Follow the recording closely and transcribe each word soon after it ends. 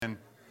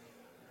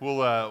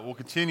We'll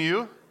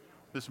continue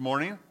this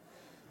morning.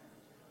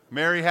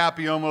 Merry,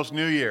 happy, almost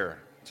New Year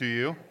to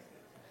you.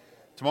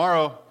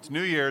 Tomorrow, it's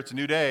New Year, it's a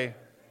new day,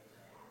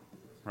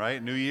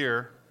 right? New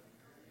year.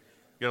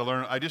 You got to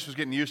learn. I just was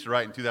getting used to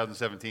writing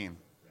 2017.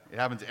 It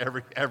happens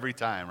every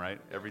time, right?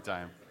 Every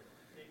time.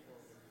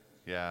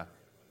 Yeah.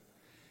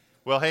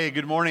 Well, hey,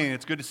 good morning.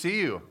 It's good to see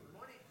you.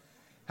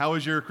 How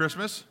was your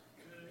Christmas?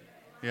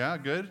 Yeah,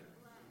 good.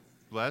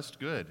 Blessed,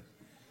 good.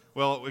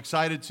 Well,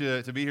 excited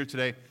to be here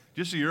today.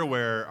 Just so you're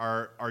aware,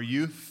 our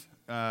youth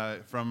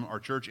from our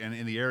church and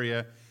in the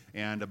area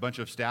and a bunch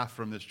of staff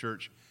from this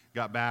church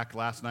got back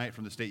last night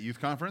from the State Youth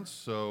Conference.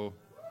 So,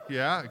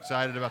 yeah,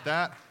 excited about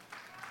that.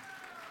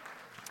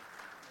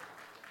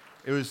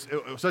 It was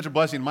such a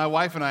blessing. My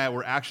wife and I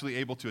were actually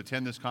able to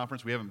attend this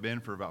conference. We haven't been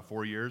for about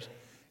 4 years,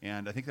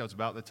 and I think that was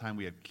about the time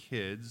we had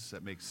kids.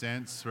 That makes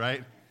sense,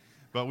 right?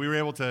 But we were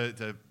able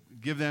to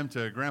give them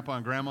to Grandpa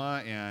and Grandma,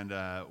 and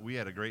we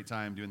had a great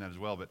time doing that as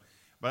well. But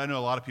I know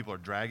a lot of people are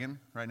dragging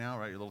right now,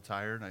 right? You're a little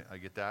tired. I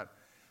get that.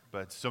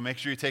 But so make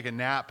sure you take a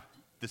nap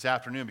this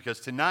afternoon,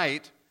 because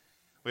tonight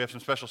we have some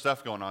special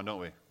stuff going on,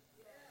 don't we?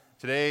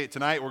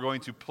 Tonight we're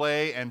going to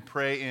play and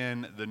pray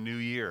in the new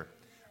year.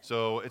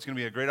 So it's going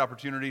to be a great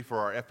opportunity for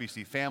our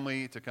FBC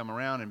family to come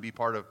around and be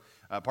part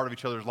of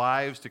each other's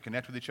lives, to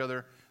connect with each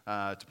other,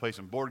 to play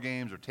some board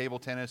games or table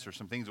tennis or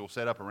some things that we'll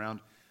set up around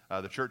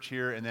the church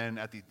here. And then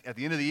at the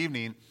end of the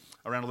evening,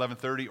 around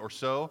 11:30 or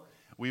so,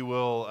 we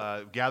will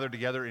gather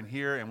together in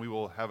here, and we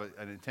will have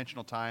an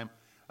intentional time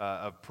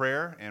of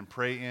prayer and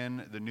pray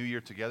in the new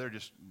year together,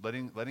 just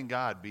letting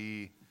God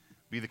be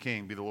the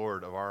King, be the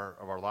Lord of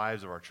our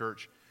lives, of our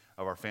church,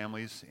 of our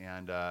families,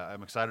 and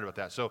I'm excited about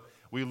that. So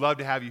we'd love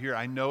to have you here.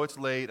 I know it's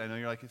late. I know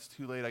you're like, it's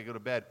too late, I go to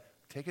bed.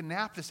 Take a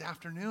nap this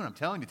afternoon. I'm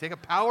telling you, take a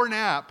power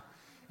nap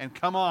and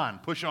come on,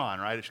 push on,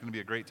 right? It's going to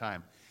be a great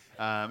time.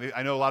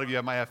 I know a lot of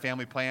you might have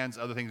family plans,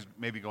 other things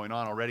may be going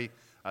on already.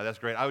 That's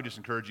great. I would just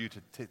encourage you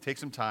to take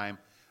some time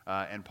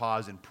and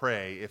pause and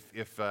pray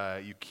if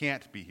you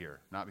can't be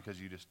here, not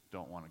because you just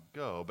don't want to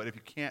go, but if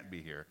you can't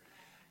be here,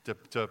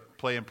 to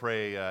play and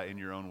pray in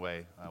your own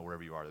way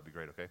wherever you are. That'd be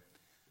great, okay?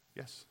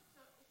 Yes?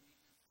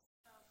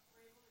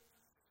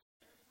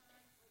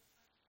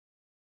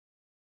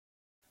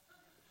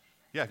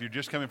 Yeah, if you're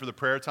just coming for the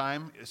prayer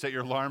time, set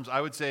your alarms.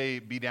 I would say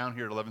be down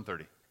here at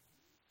 11:30.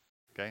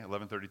 Okay,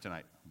 11:30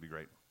 tonight would be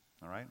great.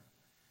 All right?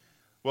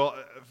 Well,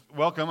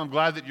 welcome. I'm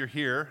glad that you're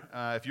here.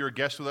 If you're a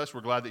guest with us,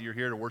 we're glad that you're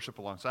here to worship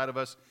alongside of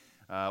us.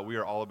 We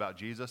are all about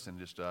Jesus and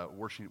just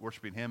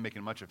worshiping Him,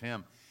 making much of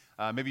Him.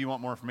 Maybe you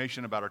want more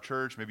information about our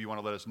church. Maybe you want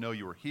to let us know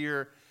you were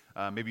here.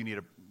 Maybe you need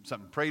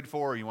something prayed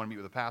for, or you want to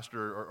meet with a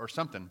pastor or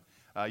something.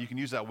 You can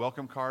use that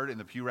welcome card in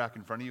the pew rack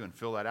in front of you and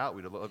fill that out.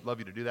 We'd love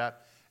you to do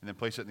that, and then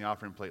place it in the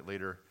offering plate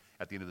later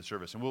at the end of the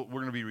service. And we're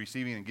going to be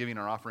receiving and giving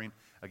our offering,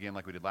 again,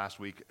 like we did last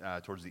week,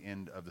 towards the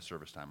end of the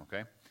service time,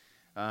 okay?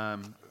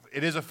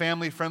 It is a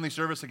family-friendly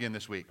service again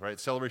this week, right?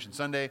 It's Celebration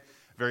Sunday,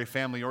 very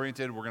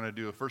family-oriented. We're going to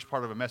do a first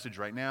part of a message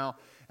right now,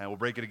 and we'll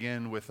break it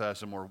again with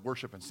some more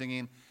worship and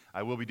singing.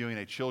 I will be doing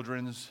a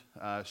children's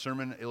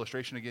sermon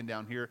illustration again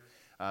down here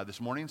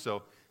this morning,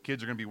 so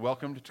kids are going to be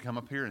welcomed to come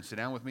up here and sit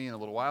down with me in a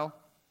little while.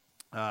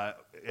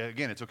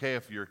 Again, it's okay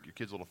if your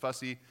kid's a little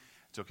fussy.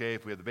 It's okay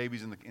if we have the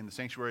babies in the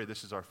sanctuary.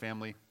 This is our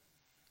family,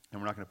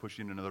 and we're not going to push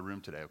you into another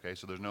room today, okay?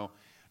 So there's no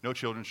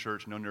children's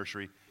church, no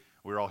nursery.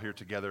 We're all here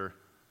together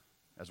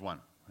as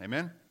one.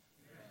 Amen?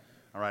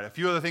 All right, a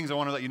few other things I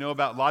want to let you know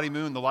about Lottie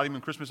Moon. The Lottie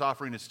Moon Christmas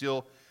offering is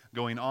still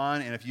going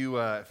on, and if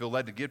you feel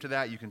led to give to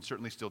that, you can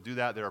certainly still do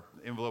that. There are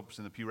envelopes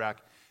in the pew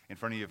rack in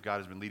front of you if God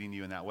has been leading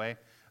you in that way.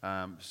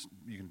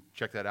 You can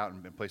check that out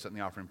and place that in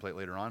the offering plate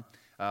later on.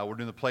 We're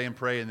doing the play and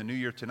pray in the new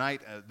year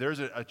tonight. There's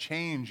a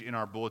change in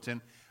our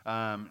bulletin.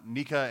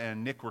 Nika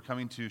and Nick were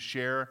coming to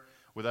share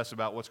with us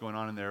about what's going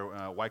on in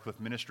their Wycliffe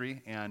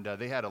ministry, and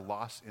they had a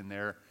loss in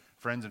their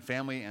friends and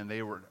family, and they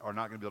are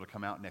not going to be able to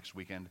come out next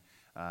weekend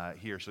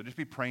here. So just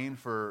be praying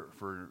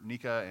for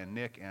Nika and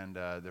Nick and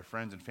their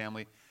friends and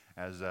family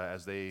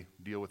as they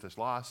deal with this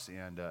loss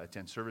and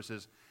attend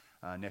services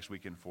next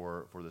weekend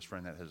for this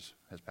friend that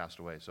has passed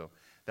away. So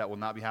that will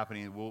not be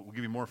happening. We'll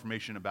give you more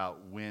information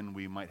about when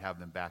we might have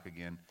them back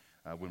again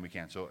when we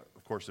can. So,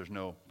 of course, there's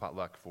no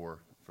potluck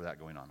for that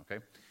going on,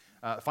 okay?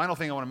 Final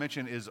thing I want to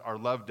mention is our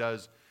Love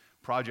Does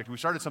project. We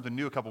started something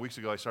new a couple weeks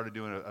ago. I started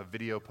doing a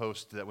video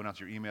post that went out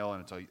to your email,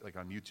 and it's like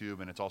on YouTube,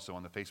 and it's also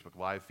on the Facebook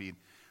Live feed.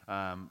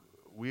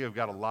 We have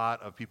got a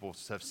lot of people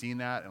have seen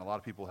that, and a lot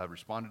of people have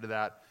responded to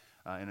that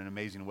in an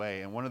amazing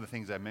way. And one of the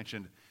things I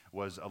mentioned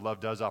was a Love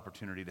Does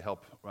opportunity to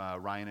help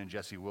Ryan and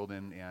Jesse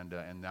Wilden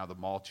and now the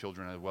Mall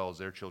children as well as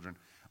their children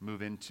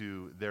move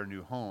into their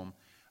new home.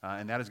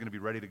 And that is going to be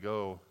ready to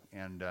go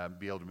and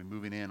be able to be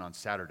moving in on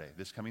Saturday,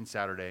 this coming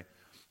Saturday.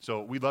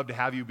 So we'd love to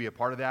have you be a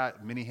part of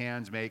that. Many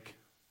hands make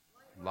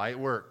light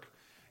work.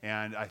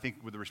 And I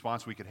think with the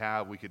response we could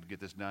have, we could get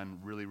this done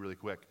really, really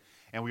quick.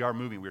 And we are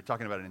moving. We're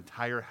talking about an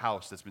entire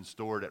house that's been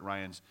stored at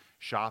Ryan's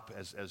shop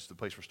as the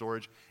place for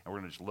storage. And we're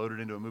going to just load it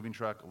into a moving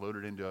truck, load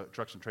it into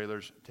trucks and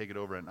trailers, take it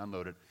over and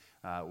unload it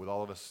With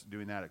all of us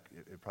doing that,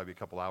 it'd probably be a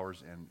couple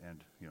hours,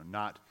 and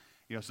not,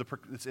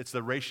 it's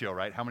the ratio,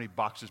 right? How many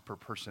boxes per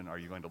person are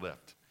you going to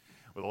lift?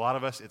 With a lot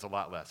of us, it's a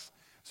lot less.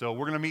 So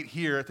we're going to meet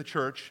here at the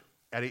church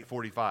at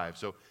 8:45.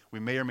 So we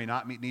may or may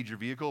not need your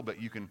vehicle,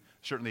 but you can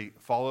certainly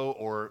follow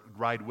or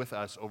ride with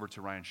us over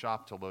to Ryan's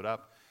shop to load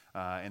up,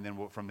 and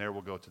then from there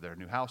we'll go to their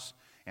new house.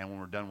 And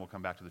when we're done, we'll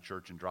come back to the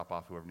church and drop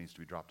off whoever needs to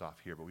be dropped off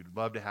here. But we'd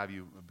love to have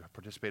you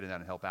participate in that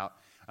and help out.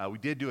 We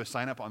did do a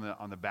sign up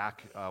on the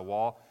back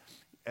wall.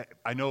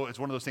 I know it's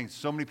one of those things.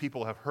 So many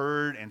people have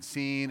heard and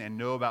seen and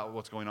know about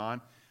what's going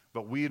on,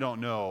 but we don't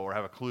know or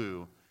have a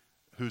clue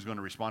who's going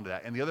to respond to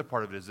that. And the other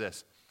part of it is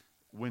this: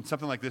 when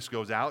something like this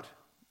goes out,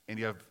 and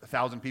you have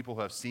 1,000 people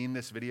who have seen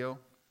this video,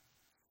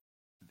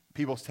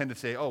 people tend to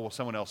say, "Oh, well,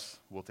 someone else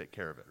will take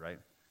care of it," right?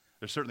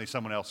 There's certainly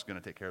someone else going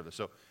to take care of this.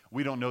 So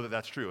we don't know that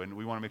that's true, and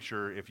we want to make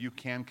sure if you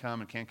can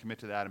come and can commit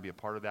to that and be a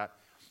part of that,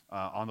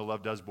 on the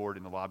Love Does board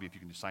in the lobby, if you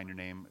can just sign your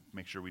name,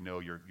 make sure we know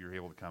you're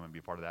able to come and be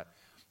a part of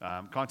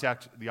that.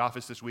 Contact the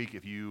office this week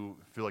if you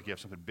feel like you have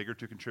something bigger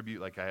to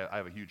contribute, like I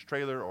have a huge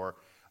trailer, or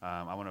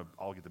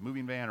I'll get the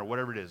moving van, or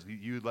whatever it is.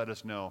 You let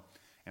us know,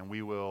 and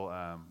we will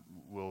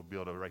we'll be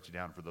able to write you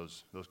down for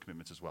those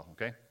commitments as well,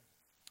 okay?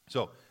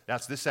 So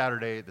that's this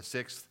Saturday, the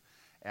 6th,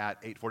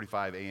 at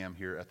 8:45 a.m.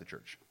 here at the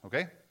church,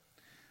 okay?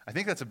 I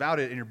think that's about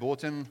it in your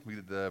bulletin. We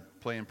did the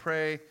play and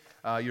pray.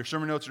 Your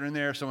sermon notes are in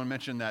there. Someone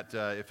mentioned that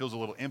it feels a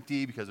little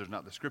empty because there's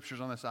not the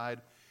scriptures on the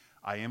side.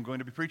 I am going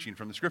to be preaching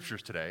from the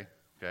scriptures today,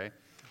 okay?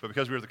 But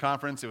because we were at the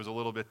conference, it was a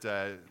little bit,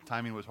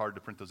 timing was hard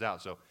to print those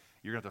out. So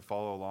you're going to have to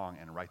follow along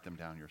and write them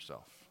down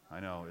yourself. I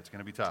know, it's going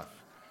to be tough.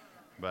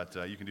 But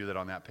you can do that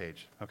on that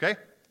page, okay?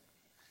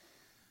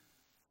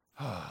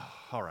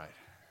 All right.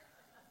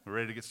 We're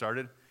ready to get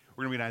started?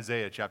 We're going to be in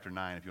Isaiah chapter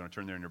 9, if you want to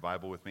turn there in your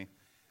Bible with me.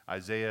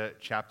 Isaiah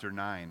chapter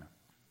 9.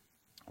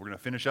 We're going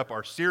to finish up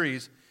our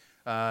series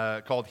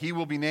called He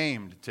Will Be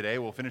Named today.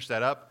 We'll finish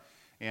that up.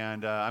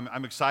 And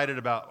I'm excited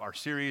about our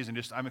series,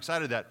 and I'm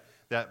excited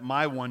that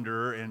my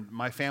wonder and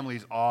my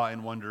family's awe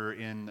and wonder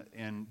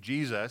in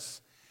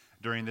Jesus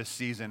during this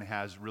season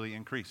has really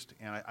increased.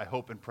 And I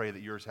hope and pray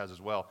that yours has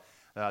as well.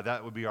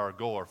 That would be our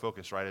goal, our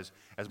focus, right?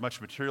 As much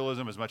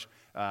materialism, as much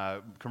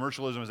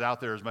commercialism is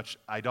out there, as much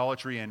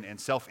idolatry and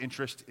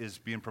self-interest is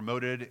being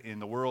promoted in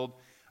the world.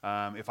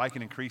 If I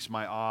can increase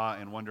my awe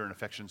and wonder and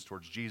affections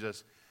towards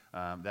Jesus,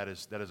 that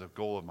is a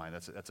goal of mine.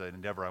 That's an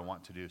endeavor I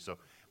want to do. So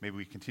maybe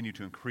we continue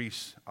to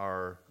increase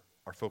our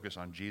focus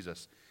on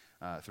Jesus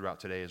throughout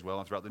today as well,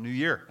 and throughout the new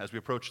year as we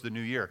approach the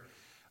new year.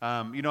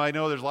 I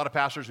know there's a lot of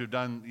pastors who've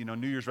done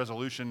New Year's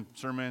resolution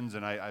sermons,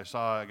 and I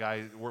saw a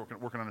guy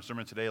working on a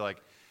sermon today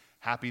like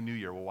Happy New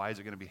Year. Well, why is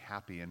it going to be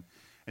happy? And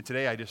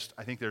today I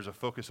think there's a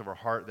focus of our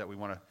heart that we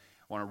want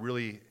to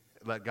really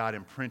let God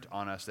imprint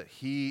on us that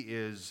He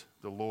is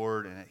the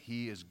Lord and that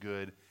He is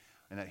good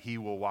and that He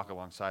will walk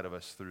alongside of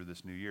us through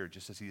this new year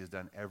just as He has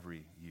done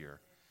every year.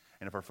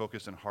 And if our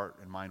focus and heart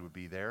and mind would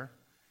be there,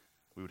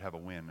 we would have a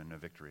win and a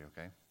victory,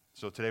 okay?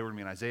 So today we're going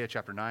to be in Isaiah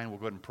chapter 9. We'll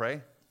go ahead and pray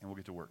and we'll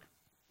get to work.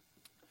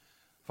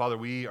 Father,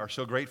 we are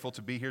so grateful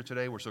to be here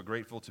today. We're so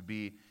grateful to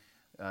be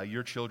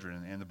your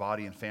children and the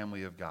body and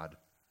family of God.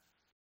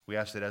 We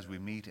ask that as we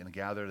meet and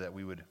gather that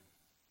we would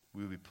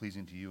be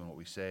pleasing to you in what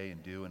we say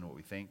and do and what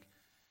we think.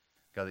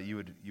 God, that you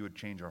would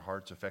change our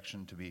heart's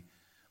affection to be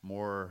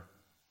more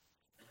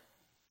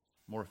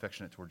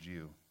affectionate towards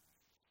you.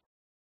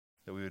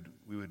 That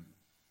we would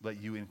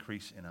let you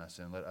increase in us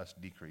and let us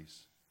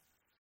decrease.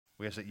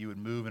 We ask that you would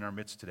move in our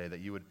midst today,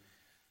 that you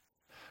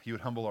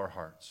would humble our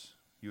hearts.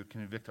 You would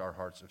convict our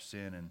hearts of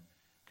sin and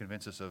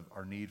convince us of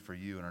our need for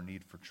you and our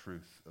need for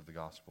truth of the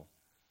gospel.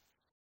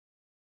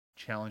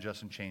 Challenge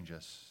us and change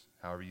us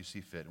however you see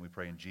fit, and we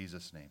pray in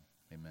Jesus' name.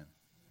 Amen.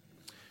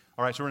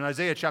 All right, so we're in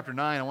Isaiah chapter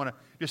 9. I want to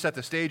just set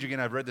the stage again.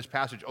 I've read this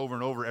passage over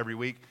and over every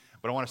week,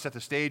 but I want to set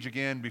the stage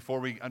again before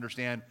we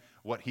understand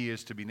what He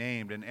is to be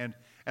named. And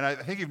I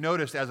think you've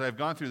noticed as I've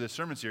gone through this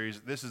sermon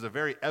series, this is a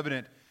very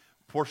evident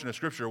portion of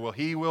Scripture. Well,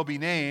 He will be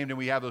named, and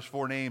we have those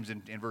 4 names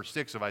in verse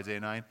 6 of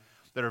Isaiah 9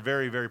 that are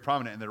very, very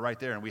prominent, and they're right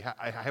there. And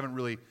I haven't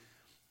really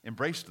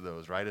embraced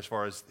those, right, as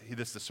far as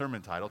this is the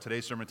sermon title.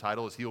 Today's sermon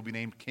title is He Will Be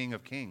Named King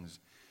of Kings.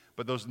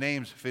 But those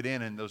names fit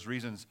in, and those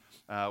reasons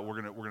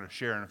we're gonna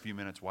share in a few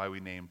minutes why we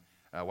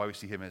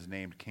see Him as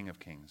named King of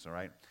Kings. All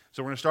right.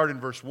 So we're gonna start in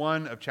verse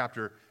 1 of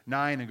chapter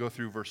 9 and go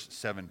through verse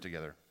 7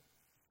 together.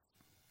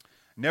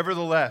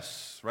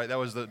 Nevertheless, right, that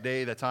was the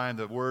day, that time,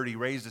 the word. He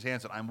raised His hand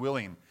and said, "I'm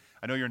willing.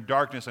 I know you're in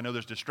darkness. I know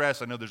there's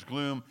distress. I know there's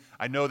gloom.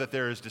 I know that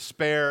there is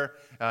despair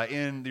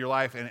in your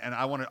life, and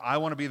I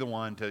want to be the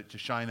one to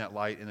shine that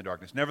light in the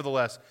darkness.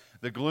 Nevertheless,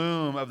 the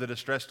gloom of the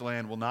distressed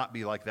land will not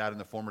be like that in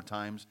the former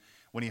times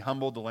when He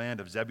humbled the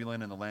land of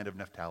Zebulun and the land of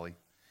Naphtali.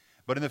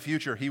 But in the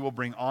future He will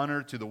bring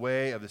honor to the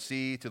way of the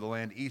sea, to the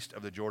land east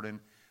of the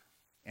Jordan,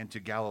 and to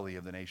Galilee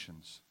of the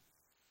nations.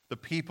 The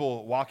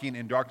people walking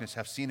in darkness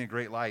have seen a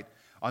great light.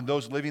 On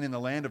those living in the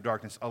land of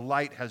darkness, a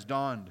light has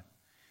dawned.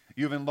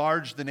 You have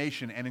enlarged the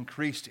nation and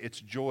increased its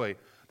joy.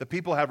 The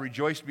people have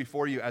rejoiced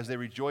before you as they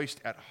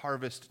rejoiced at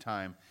harvest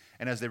time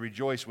and as they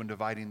rejoice when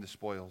dividing the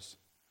spoils.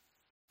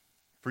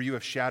 For you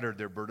have shattered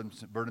their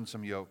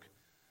burdensome yoke,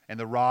 and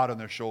the rod on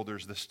their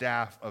shoulders, the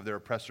staff of their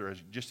oppressor,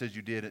 just as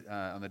you did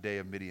on the day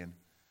of Midian.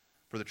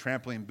 For the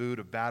trampling boot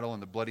of battle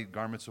and the bloodied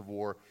garments of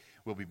war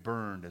will be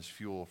burned as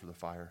fuel for the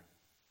fire.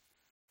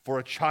 For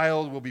a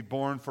child will be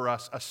born for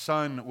us, a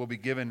son will be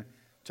given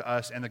to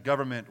us, and the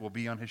government will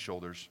be on his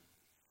shoulders.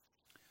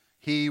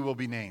 He will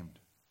be named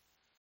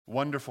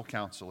Wonderful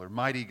Counselor,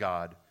 Mighty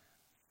God,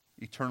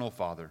 Eternal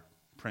Father,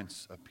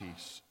 Prince of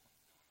Peace.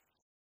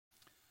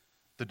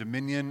 The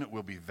dominion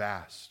will be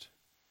vast,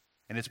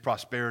 and its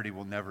prosperity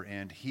will never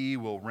end. He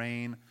will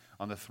reign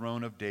on the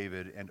throne of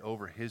David and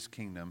over his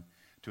kingdom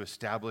to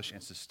establish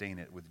and sustain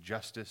it with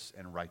justice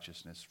and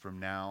righteousness from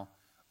now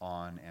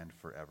on and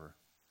forever.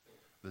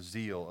 The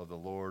zeal of the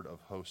Lord of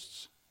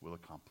hosts will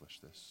accomplish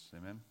this.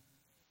 Amen?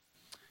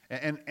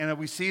 And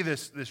we see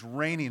this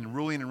reigning,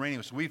 ruling and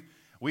reigning. So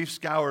we've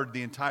scoured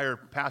the entire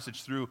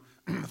passage through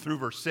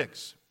verse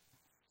 6.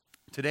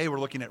 Today we're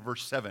looking at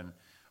verse 7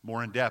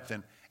 more in depth.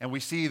 And we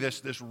see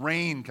this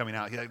reign coming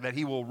out, that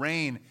he will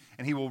reign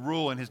and he will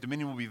rule and his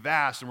dominion will be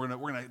vast. And we're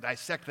going to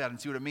dissect that and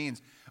see what it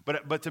means.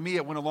 But to me,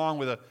 it went along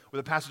with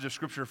a passage of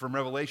Scripture from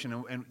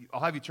Revelation. And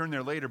I'll have you turn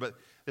there later. But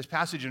this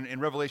passage in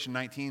Revelation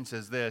 19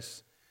 says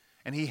this,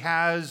 and he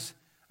has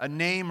a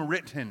name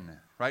written,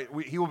 right?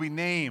 He will be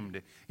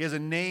named. He has a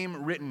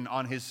name written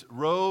on his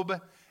robe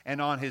and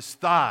on his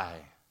thigh.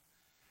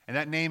 And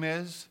that name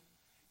is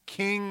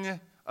King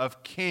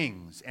of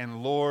Kings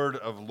and Lord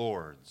of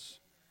Lords.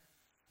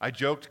 I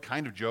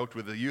kind of joked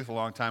with the youth a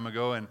long time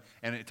ago and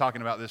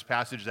talking about this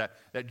passage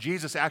that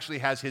Jesus actually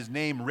has his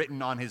name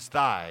written on his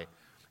thigh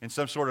in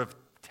some sort of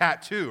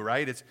tattoo,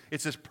 right?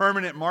 It's this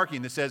permanent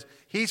marking that says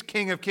he's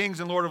King of Kings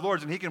and Lord of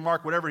Lords, and he can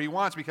mark whatever he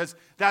wants because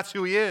that's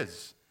who he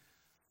is.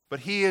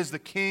 But he is the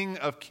King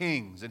of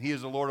Kings and he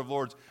is the Lord of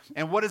Lords.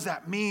 And what does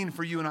that mean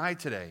for you and I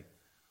today?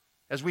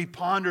 As we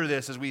ponder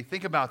this, as we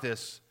think about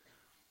this,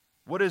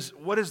 what does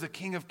the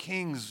King of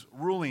Kings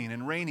ruling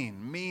and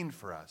reigning mean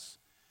for us?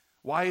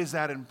 Why is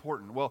that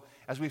important? Well,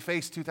 as we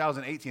face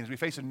 2018, as we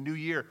face a new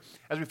year,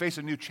 as we face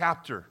a new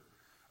chapter,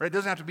 right? It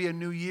doesn't have to be a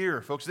new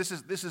year, folks. This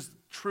is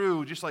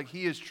true, just like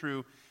he is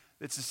true.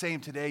 It's the same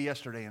today,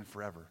 yesterday, and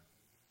forever.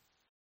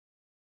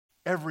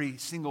 Every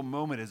single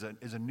moment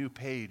is a new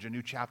page, a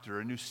new chapter,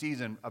 a new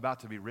season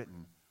about to be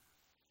written.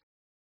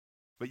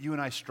 But you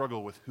and I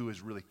struggle with who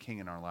is really king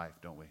in our life,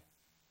 don't we?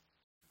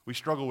 We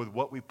struggle with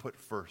what we put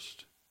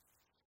first.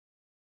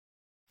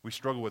 We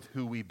struggle with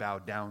who we bow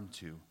down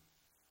to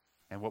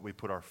and what we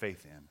put our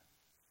faith in.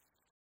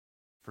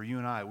 For you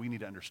and I, we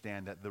need to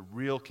understand that the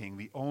real king,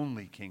 the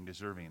only king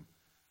deserving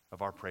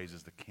of our praise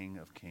is the King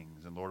of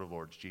Kings and Lord of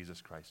Lords,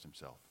 Jesus Christ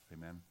himself.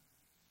 Amen?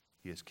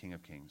 He is King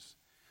of Kings.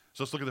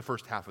 So let's look at the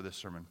first half of this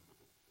sermon.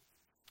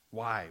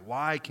 Why?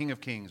 Why King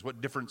of Kings? What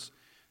difference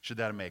should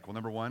that make? Well,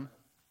 number one,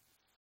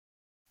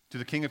 to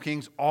the King of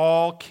Kings,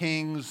 all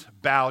kings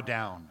bow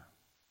down.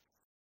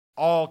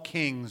 All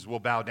kings will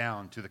bow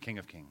down to the King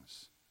of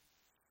Kings.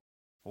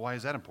 Well, why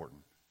is that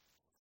important?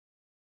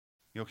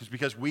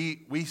 Because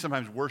we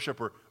sometimes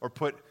worship or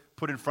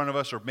put in front of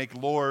us or make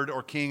Lord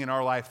or King in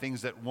our life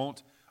things that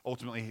won't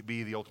ultimately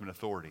be the ultimate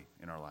authority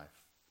in our life.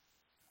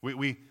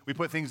 We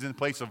put things in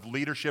place of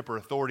leadership or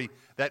authority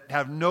that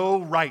have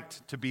no right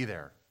to be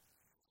there,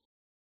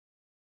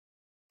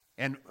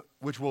 and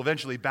which will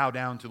eventually bow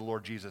down to the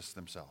Lord Jesus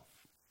himself.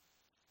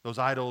 Those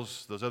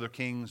idols, those other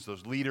kings,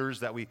 those leaders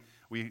that we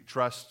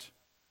trust,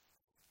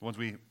 the ones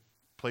we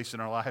place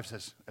in our lives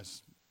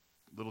as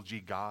little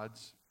g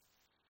gods,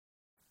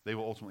 they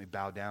will ultimately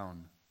bow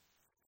down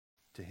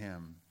to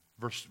him.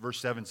 Verse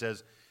 7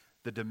 says,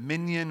 the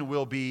dominion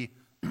will be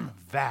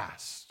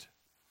vast.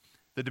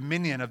 The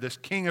dominion of this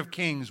King of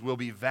Kings will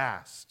be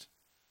vast.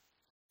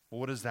 Well,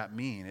 what does that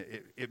mean?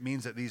 It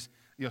means that these,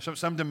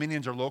 some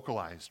dominions are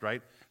localized,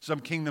 right?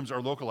 Some kingdoms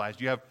are localized.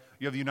 You have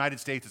the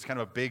United States. It's kind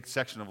of a big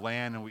section of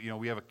land, and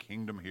we have a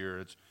kingdom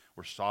here.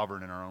 We're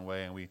sovereign in our own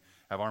way, and we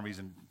have armies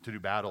to do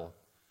battle.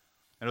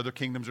 And other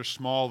kingdoms are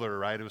smaller,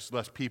 right? It was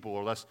less people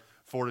or less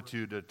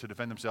fortitude to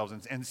defend themselves.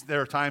 And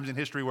there are times in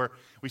history where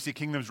we see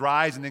kingdoms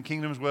rise and then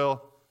kingdoms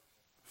will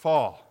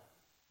fall.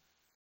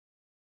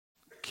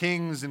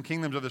 Kings and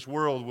kingdoms of this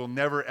world will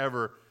never,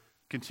 ever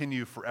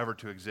continue forever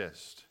to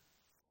exist.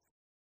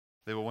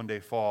 They will one day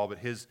fall, but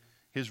his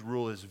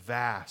rule is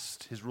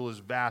vast. His rule is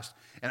vast.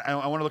 And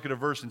I want to look at a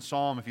verse in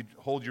Psalm. If you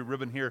hold your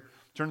ribbon here,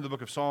 turn to the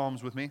book of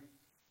Psalms with me.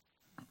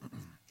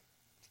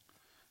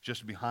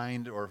 Just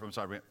behind,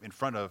 in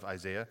front of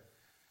Isaiah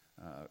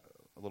a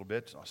little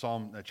bit.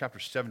 Psalm chapter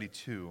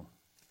 72.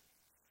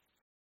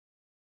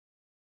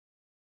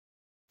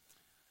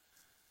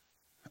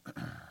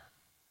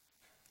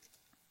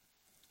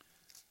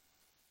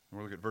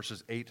 We'll look at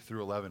verses 8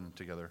 through 11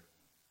 together.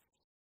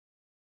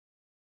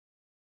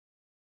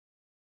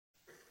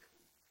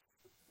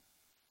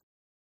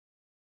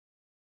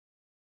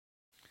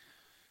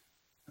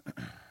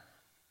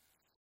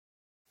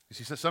 You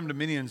see, so some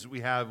dominions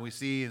we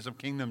see, and some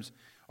kingdoms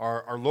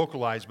are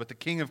localized, but the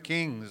King of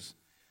Kings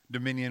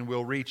dominion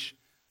will reach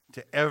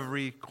to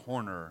every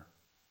corner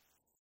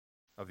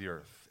of the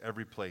earth,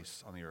 every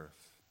place on the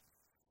earth.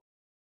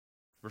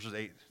 verses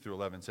 8 through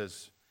 11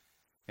 says,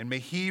 "And may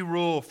he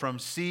rule from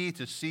sea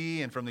to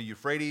sea and from the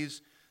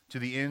Euphrates to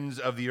the ends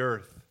of the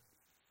earth.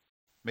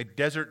 May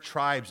desert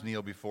tribes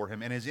kneel before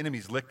him, and his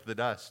enemies lick the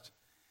dust.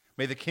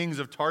 May the kings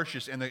of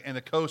Tarshish and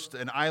the coast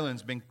and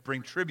islands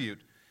bring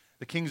tribute.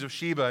 The kings of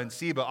Sheba and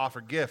Seba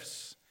offer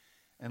gifts.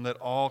 And let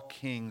all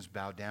kings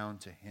bow down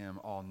to him.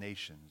 All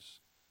nations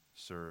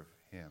serve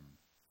him."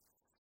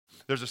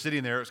 There's a city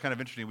in there. It's kind of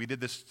interesting. We did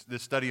this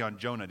study on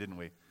Jonah, didn't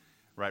we?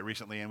 Right,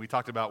 recently. And we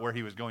talked about where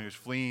he was going. He was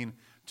fleeing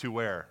to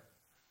where?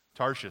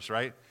 Tarshish,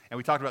 right? And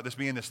we talked about this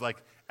being this,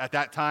 like, at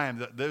that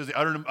time, there was the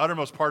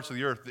uttermost parts of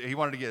the earth. He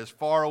wanted to get as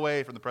far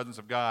away from the presence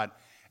of God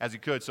as he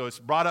could. So it's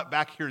brought up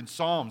back here in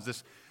Psalms,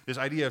 this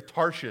idea of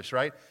Tarshish,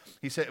 right?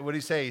 He said, what did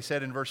he say? He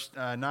said in verse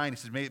 9, he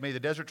says, may the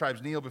desert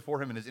tribes kneel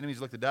before him and his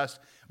enemies lick the dust.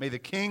 May the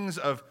kings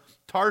of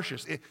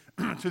Tarshish,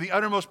 to the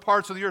uttermost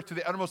parts of the earth, to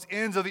the uttermost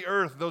ends of the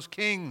earth, those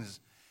kings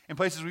in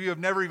places where you have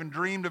never even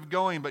dreamed of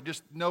going, but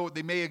just know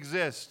they may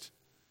exist.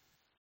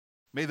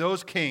 May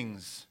those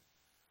kings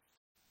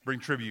bring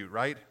tribute,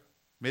 right?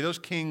 May those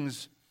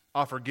kings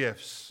offer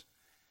gifts.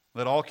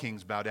 Let all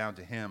kings bow down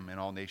to him and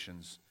all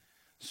nations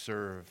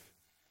serve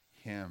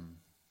him.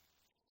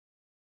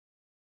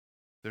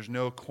 There's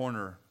no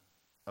corner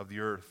of the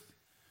earth,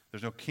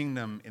 there's no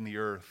kingdom in the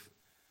earth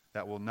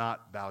that will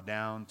not bow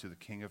down to the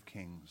King of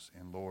Kings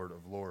and Lord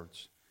of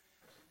Lords.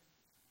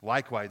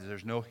 Likewise,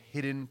 there's no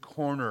hidden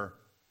corner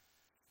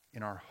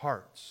in our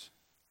hearts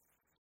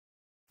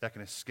that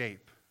can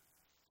escape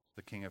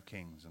the King of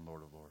Kings and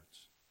Lord of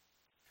Lords.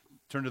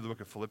 Turn to the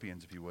book of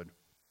Philippians, if you would.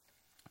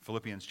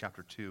 Philippians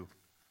chapter 2.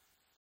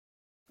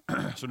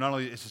 So not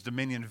only is his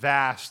dominion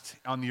vast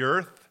on the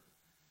earth,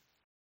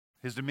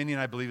 his dominion,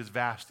 I believe, is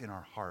vast in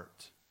our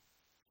heart.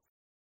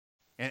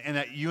 And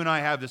that you and I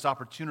have this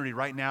opportunity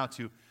right now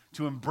to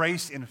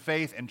embrace in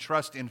faith and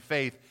trust in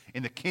faith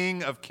in the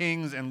King of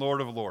Kings and Lord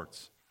of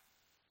Lords.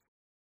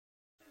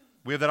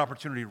 We have that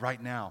opportunity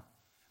right now.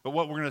 But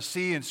what we're going to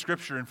see in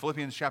Scripture in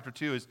Philippians chapter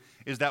 2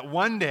 is that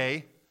one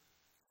day,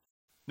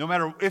 no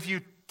matter if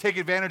you take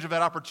advantage of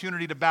that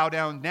opportunity to bow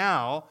down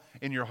now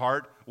in your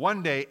heart,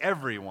 one day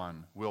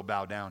everyone will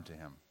bow down to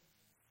him.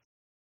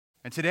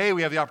 And today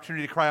we have the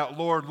opportunity to cry out,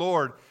 "Lord,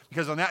 Lord,"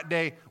 because on that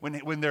day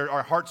when there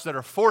are hearts that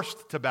are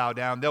forced to bow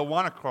down, they'll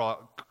want to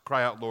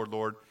cry out, "Lord,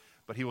 Lord,"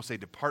 but he will say,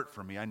 "Depart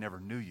from me, I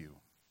never knew you."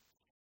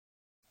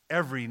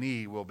 Every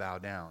knee will bow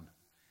down.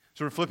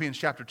 So in Philippians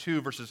chapter 2,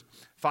 verses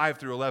 5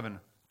 through 11,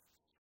 it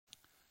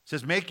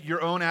says, "Make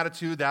your own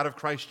attitude that of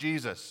Christ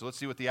Jesus." So let's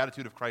see what the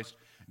attitude of Christ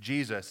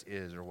Jesus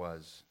is or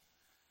was.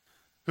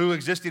 "Who,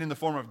 existing in the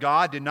form of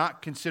God, did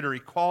not consider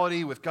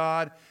equality with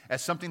God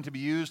as something to be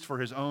used for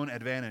his own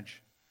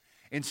advantage.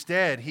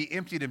 Instead, he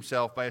emptied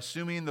himself by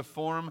assuming the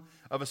form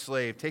of a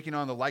slave, taking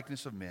on the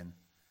likeness of men.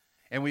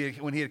 And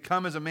when he had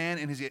come as a man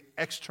in his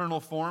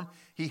external form,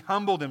 he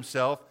humbled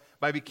himself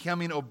by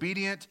becoming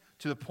obedient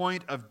to the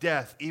point of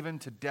death, even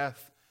to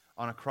death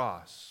on a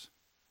cross."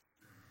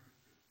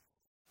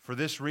 For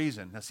this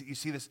reason, now you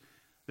see this,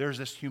 there's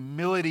this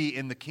humility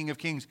in the King of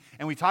Kings.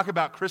 And we talk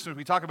about Christmas,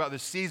 we talk about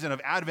this season of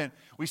Advent,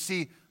 we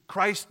see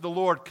Christ the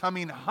Lord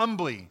coming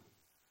humbly.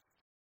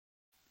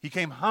 He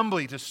came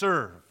humbly to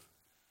serve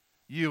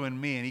you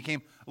and me, and he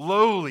came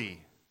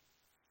lowly.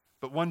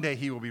 But one day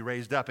he will be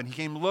raised up. And he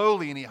came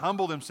lowly and he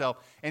humbled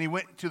himself and he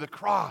went to the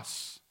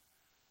cross.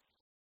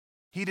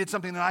 He did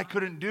something that I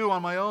couldn't do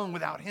on my own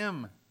without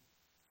him.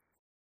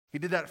 He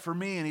did that for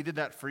me and he did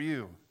that for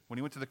you. When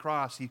he went to the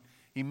cross, he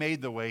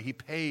made the way, he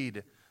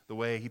paid the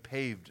way, he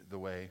paved the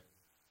way.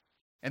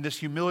 And this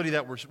humility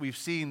that we've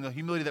seen, the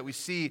humility that we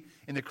see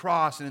in the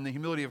cross and in the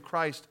humility of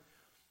Christ,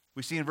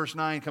 we see in verse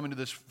 9 coming to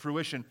this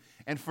fruition.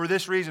 "And for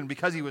this reason,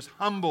 because he was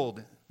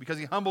humbled, because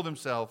he humbled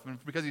himself,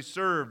 and because he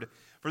served,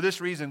 for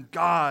this reason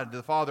God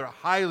the Father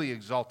highly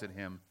exalted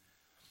him.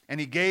 And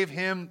he gave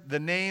him the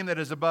name that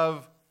is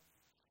above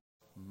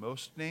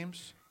most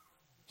names,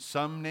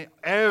 some name,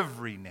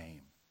 every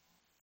name.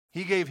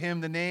 He gave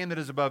him the name that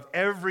is above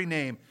every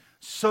name,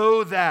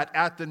 so that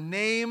at the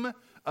name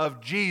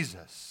of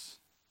Jesus,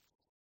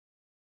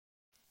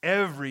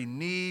 every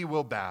knee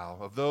will bow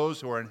of those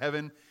who are in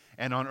heaven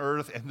and on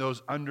earth and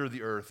those under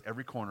the earth,"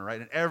 every corner, right?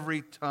 "And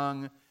every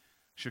tongue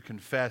should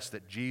confess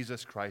that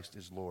Jesus Christ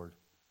is Lord,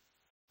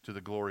 to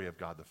the glory of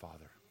God the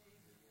Father."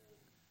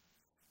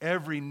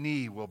 Every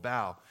knee will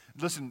bow.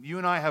 Listen, you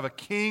and I have a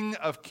King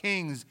of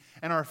Kings,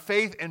 and our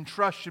faith and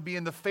trust should be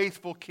in the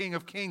faithful King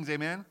of Kings,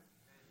 amen?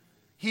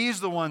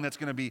 He's the one that's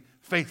going to be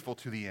faithful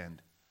to the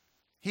end.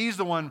 He's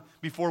the one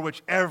before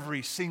which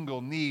every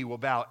single knee will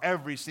bow,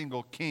 every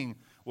single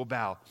king will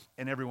bow,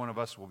 and every one of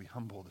us will be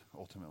humbled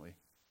ultimately.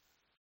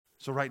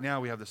 So right now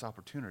we have this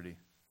opportunity.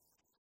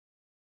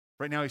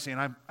 Right now he's saying,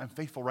 I'm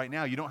faithful right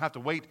now. You don't have to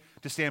wait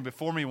to stand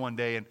before me one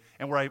day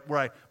and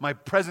where my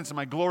presence and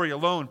my glory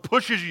alone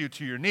pushes you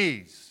to your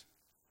knees.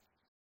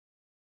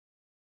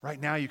 Right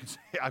now you can say,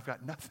 I've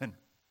got nothing.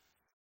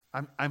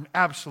 I'm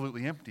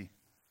absolutely empty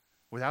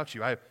without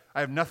you. I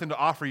have nothing to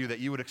offer you that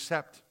you would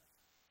accept.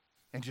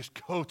 And just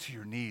go to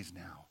your knees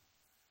now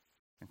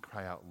and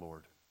cry out,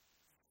 "Lord,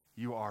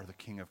 you are the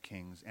King of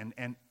Kings.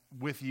 And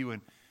with you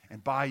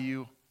and by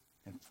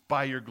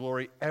your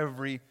glory,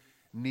 every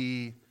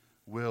knee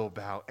will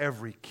bow.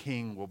 Every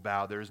king will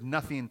bow. There is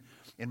nothing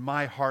in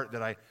my heart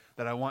that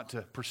I want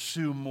to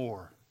pursue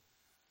more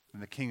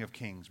than the King of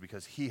Kings,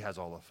 because he has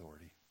all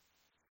authority.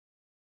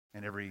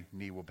 And every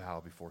knee will bow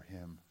before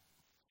him.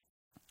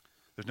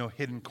 There's no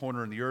hidden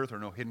corner in the earth or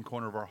no hidden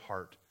corner of our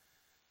heart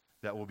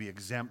that will be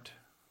exempt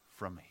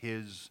from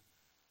his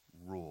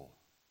rule.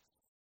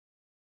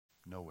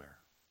 Nowhere.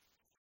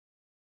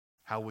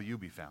 How will you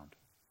be found?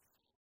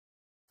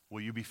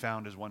 Will you be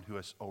found as one who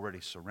has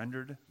already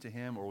surrendered to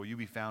him, or will you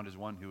be found as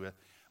one who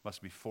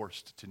must be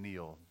forced to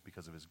kneel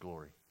because of his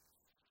glory?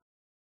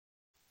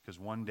 Because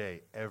one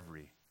day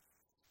every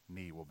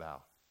knee will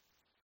bow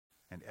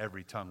and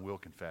every tongue will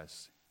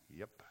confess,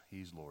 yep,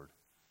 he's Lord.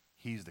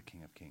 He's the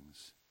King of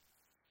Kings,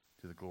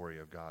 to the glory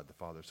of God the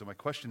Father. So my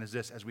question is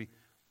this: as we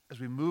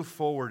move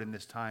forward in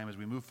this time, as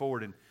we move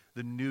forward in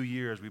the new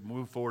year, as we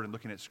move forward in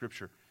looking at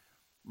Scripture,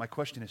 my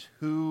question is,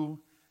 who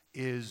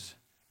is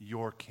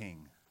your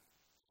King?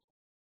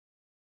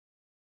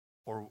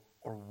 Or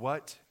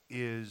what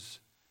is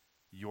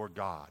your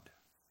God?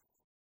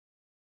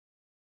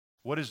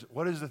 What is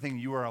the thing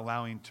you are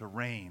allowing to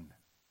reign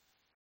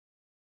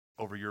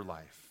over your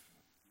life?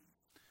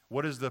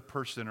 What is the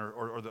person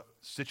or the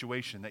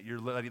situation that you're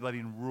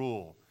letting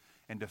rule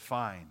and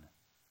define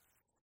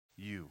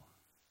you?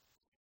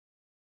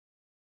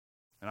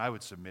 And I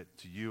would submit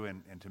to you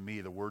and to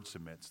me, the Word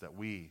submits, that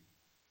we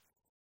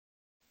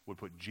would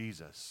put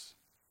Jesus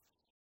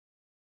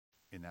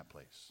in that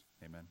place.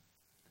 Amen?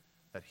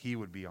 That he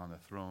would be on the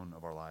throne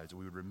of our lives, that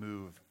we would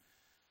remove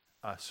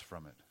us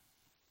from it.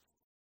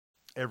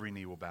 Every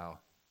knee will bow.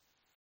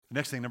 The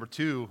next thing, number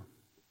 2,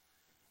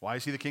 why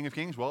is he the King of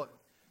Kings? Well,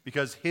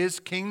 because his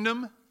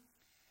kingdom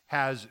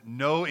has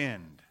no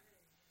end.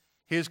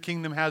 His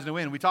kingdom has no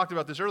end. We talked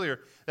about this earlier,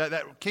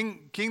 that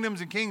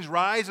kingdoms and kings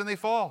rise and they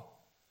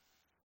fall.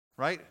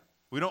 Right?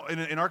 We don't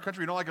in our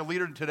country, we don't like a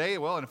leader today.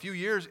 Well, in a few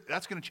years,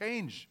 that's going to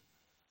change.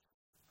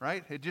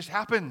 Right? It just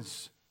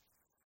happens.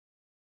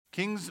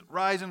 Kings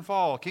rise and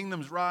fall.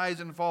 Kingdoms rise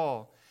and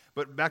fall.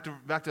 But back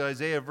to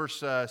Isaiah verse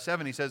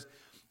 7, he says,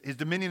 his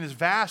dominion is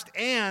vast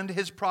and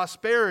his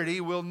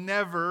prosperity will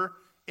never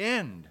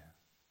end.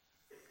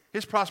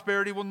 His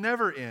prosperity will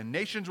never end.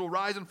 Nations will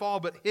rise and fall,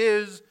 but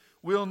his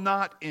will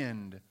not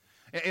end.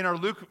 In our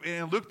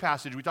Luke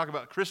passage, we talk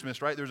about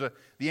Christmas, right?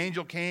 The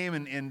angel came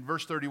in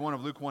verse 31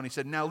 of Luke 1. He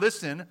said, "Now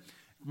listen,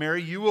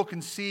 Mary, you will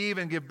conceive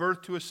and give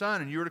birth to a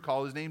son, and you are to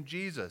call his name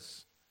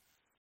Jesus.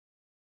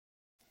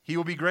 He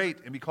will be great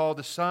and be called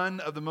the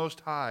Son of the Most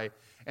High.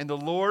 And the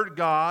Lord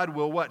God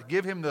will what?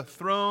 Give him the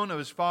throne of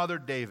his father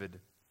David."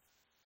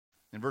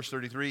 In verse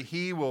 33,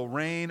 he will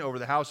reign over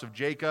the house of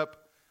Jacob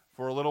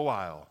for a little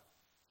while.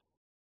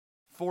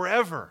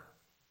 Forever.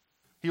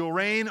 He will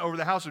reign over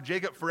the house of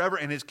Jacob forever,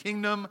 and his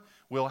kingdom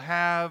will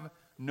have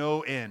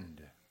no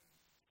end.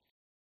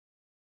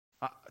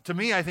 To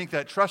me, I think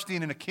that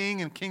trusting in a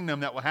king and kingdom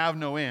that will have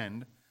no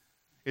end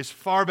is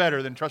far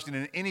better than trusting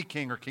in any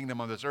king or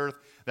kingdom on this earth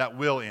that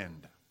will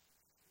end.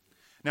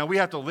 Now, we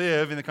have to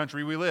live in the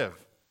country we live.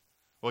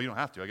 Well, you don't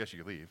have to. I guess you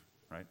could leave,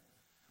 right?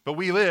 But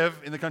we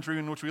live in the country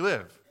in which we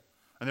live.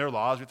 And there are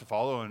laws we have to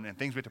follow and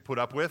things we have to put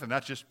up with, and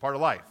that's just part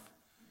of life.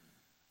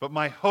 But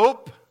my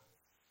hope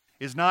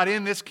is not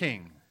in this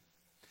king.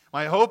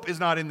 My hope is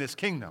not in this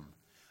kingdom.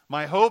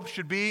 My hope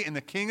should be in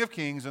the King of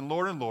Kings and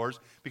Lord of Lords,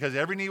 because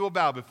every knee will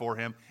bow before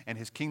him, and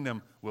his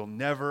kingdom will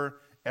never,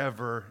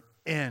 ever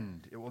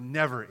end. It will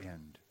never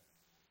end.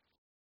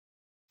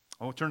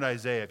 I won't turn to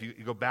Isaiah. If you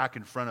go back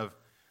in front of,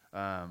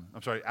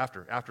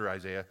 after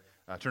Isaiah,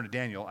 turn to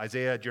Daniel.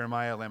 Isaiah,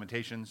 Jeremiah,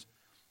 Lamentations,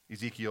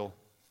 Ezekiel,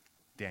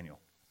 Daniel.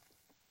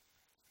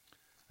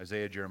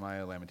 Isaiah,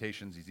 Jeremiah,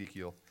 Lamentations,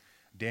 Ezekiel,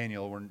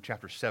 Daniel. We're in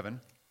chapter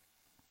 7.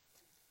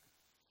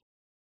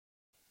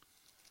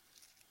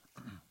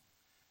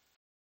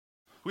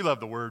 We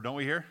love the Word, don't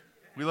we here?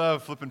 We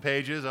love flipping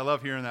pages. I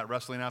love hearing that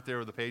rustling out there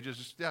with the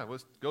pages.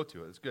 Let's go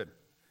to it. It's good.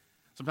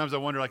 Sometimes I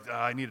wonder,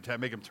 I need to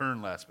make them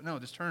turn less. But no,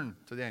 just turn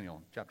to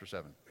Daniel, chapter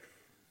 7.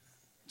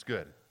 It's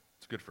good.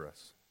 It's good for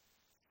us.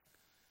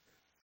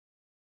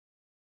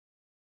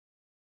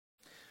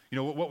 You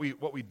know, what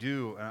we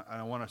do,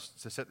 and I want us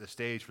to set the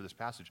stage for this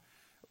passage,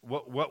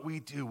 what we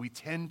do, we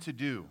tend to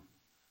do,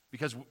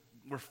 because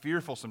we're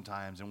fearful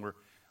sometimes, and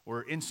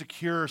we're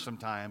insecure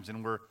sometimes,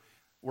 and we're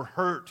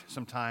hurt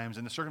sometimes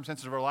in the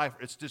circumstances of our life.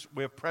 It's just,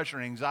 we have pressure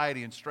and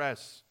anxiety and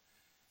stress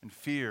and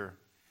fear.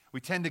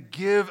 We tend to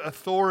give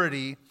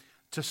authority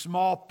to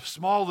small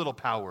little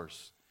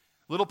powers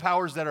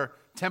that are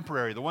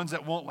temporary, the ones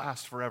that won't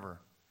last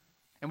forever.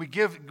 And we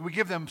give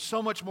them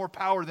so much more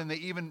power than they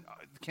even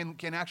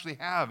can actually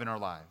have in our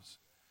lives.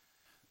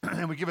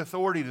 And we give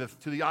authority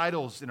to the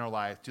idols in our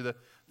life, to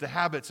the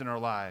habits in our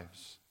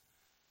lives,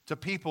 to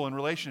people and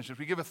relationships.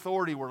 We give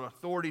authority where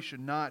authority should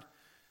not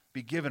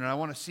be given. And I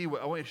want to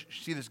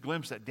see this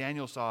glimpse that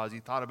Daniel saw as he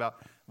thought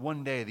about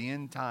one day, the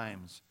end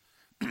times,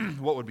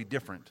 what would be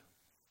different.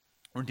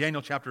 We're in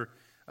Daniel chapter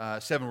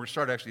 7. We're going to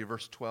start actually at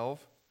verse 12.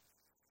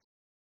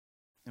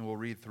 and we'll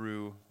read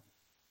through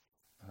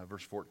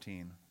verse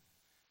 14.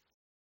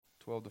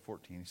 12 to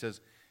 14. He says,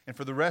 and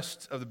for the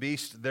rest of the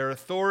beasts, their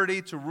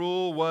authority to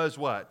rule was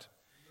what?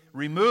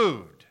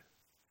 Removed.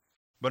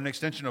 But an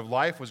extension of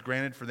life was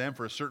granted for them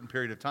for a certain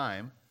period of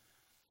time.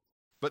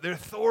 But their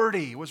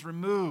authority was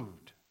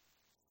removed.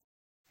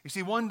 You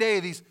see, one day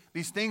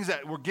these things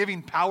that we're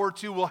giving power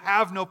to will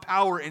have no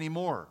power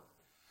anymore.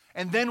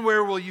 And then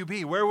where will you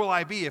be? Where will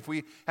I be if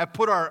we have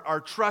put our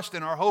trust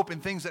and our hope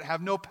in things that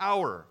have no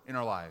power in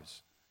our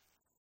lives?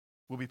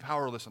 We'll be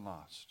powerless and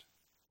lost.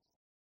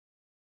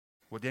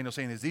 What Daniel's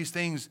saying is these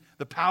things,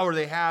 the power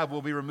they have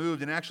will be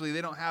removed, and actually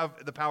they don't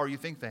have the power you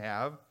think they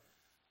have.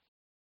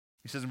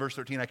 He says in verse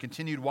 13, I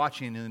continued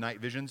watching in the night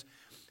visions,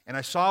 and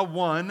I saw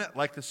one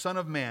like the Son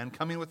of Man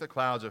coming with the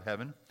clouds of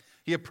heaven.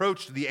 He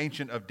approached the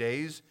Ancient of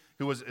Days,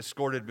 who was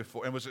escorted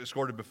before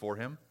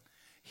him.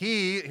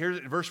 Here's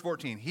verse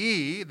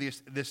 14,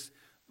 this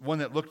one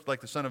that looked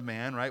like the Son of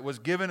Man, right, was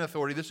given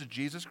authority, this is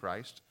Jesus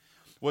Christ,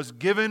 was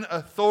given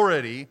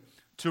authority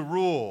to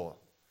rule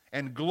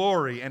and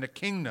glory and a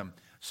kingdom,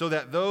 so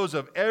that those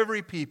of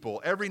every people,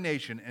 every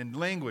nation, and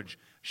language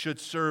should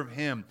serve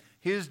him.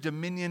 His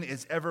dominion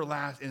is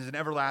an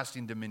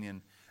everlasting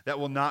dominion that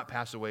will not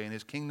pass away, and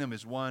his kingdom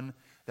is one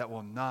that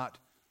will not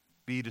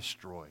be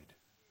destroyed.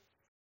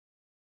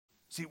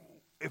 See,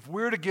 if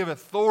we're to give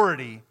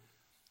authority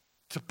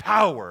to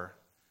power,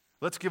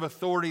 let's give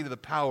authority to the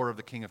power of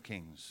the King of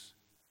Kings.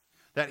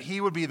 That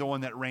he would be the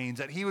one that reigns,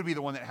 that he would be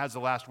the one that has the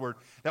last word,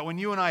 that when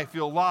you and I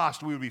feel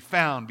lost, we would be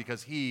found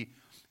because he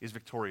is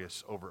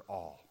victorious over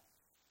all.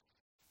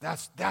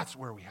 That's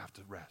where we have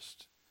to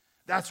rest.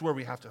 That's where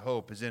we have to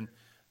hope, is in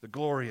the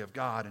glory of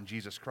God and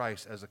Jesus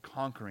Christ as a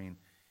conquering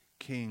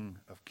King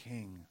of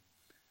Kings.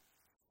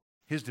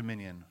 His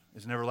dominion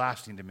is an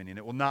everlasting dominion.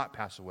 It will not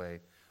pass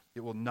away. It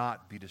will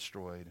not be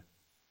destroyed.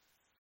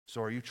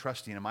 So are you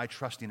trusting, am I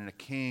trusting in a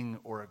king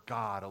or a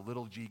God, a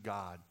little g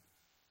God,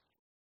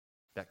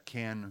 that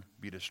can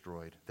be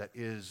destroyed, that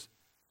is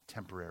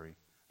temporary,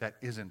 that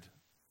isn't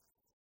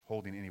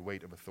holding any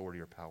weight of authority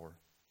or power?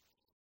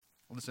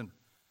 Listen,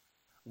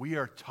 we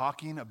are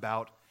talking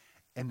about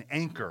an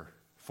anchor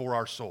for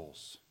our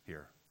souls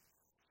here.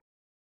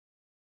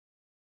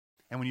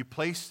 And when you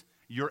place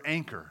your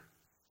anchor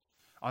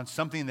on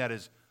something that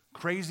is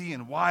crazy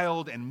and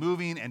wild and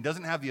moving and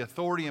doesn't have the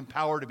authority and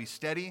power to be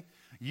steady,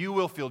 you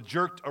will feel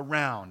jerked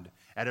around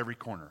at every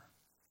corner.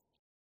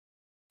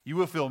 You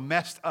will feel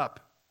messed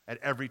up at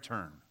every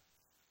turn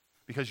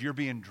because you're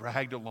being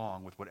dragged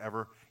along with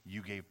whatever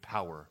you gave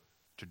power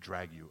to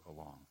drag you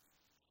along.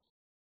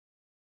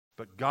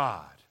 But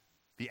God,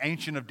 the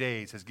Ancient of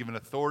Days, has given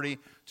authority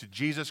to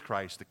Jesus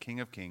Christ, the King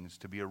of Kings,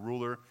 to be a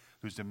ruler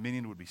whose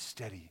dominion would be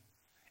steady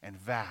and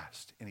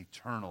vast and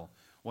eternal,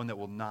 one that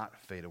will not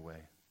fade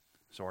away.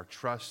 So our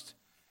trust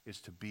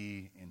is to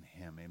be in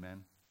him.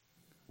 Amen?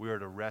 We are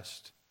to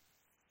rest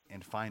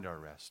and find our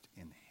rest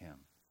in him.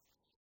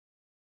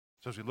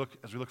 So as we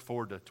look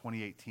forward to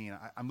 2018,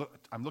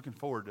 I'm looking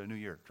forward to a new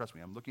year. Trust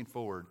me, I'm looking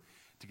forward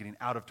to getting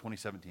out of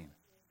 2017.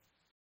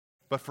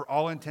 But for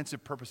all intents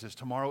and purposes,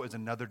 tomorrow is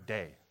another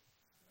day.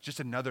 Just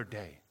another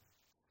day.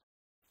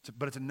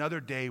 But it's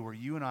another day where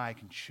you and I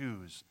can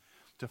choose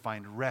to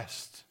find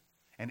rest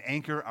and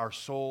anchor our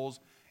souls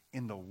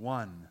in the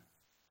one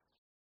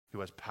who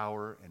has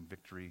power and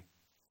victory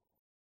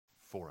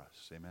for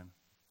us. Amen?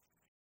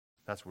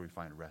 That's where we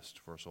find rest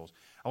for our souls.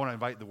 I want to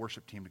invite the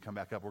worship team to come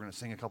back up. We're going to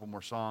sing a couple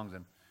more songs,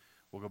 and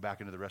we'll go back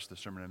into the rest of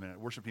the sermon in a minute.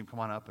 Worship team, come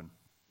on up. And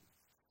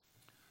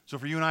so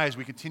for you and I, as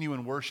we continue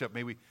in worship,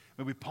 may we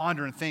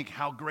ponder and think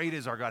how great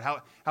is our God,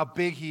 how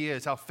big he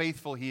is, how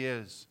faithful he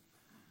is.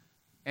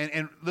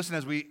 And listen,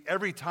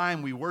 every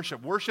time we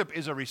worship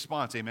is a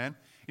response, amen?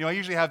 You know, I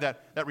usually have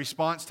that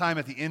response time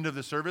at the end of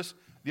the service.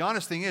 The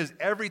honest thing is,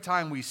 every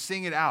time we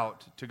sing it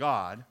out to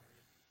God,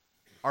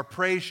 our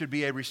praise should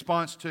be a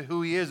response to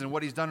who he is and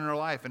what he's done in our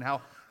life and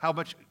how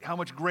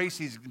much grace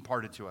he's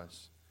imparted to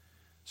us.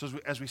 So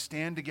as we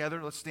stand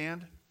together, let's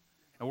stand.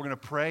 And we're going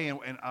to pray,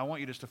 and I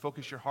want you just to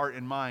focus your heart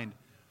and mind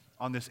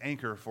on this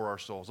anchor for our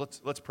souls.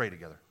 Let's pray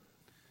together.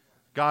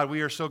 God,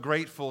 we are so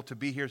grateful to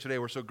be here today.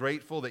 We're so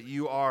grateful that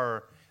you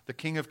are the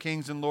King of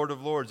Kings and Lord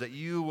of Lords, that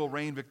you will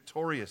reign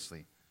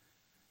victoriously.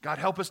 God,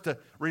 help us to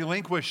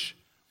relinquish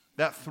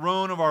that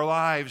throne of our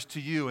lives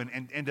to you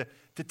and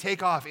to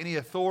take off any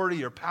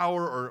authority or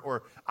power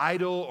or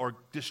idol or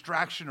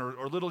distraction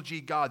or little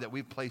g God that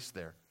we've placed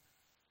there.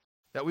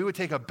 That we would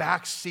take a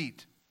back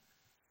seat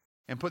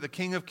and put the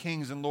King of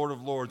Kings and Lord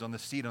of Lords on the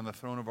seat on the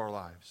throne of our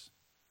lives.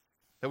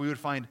 That we would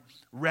find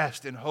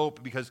rest and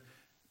hope because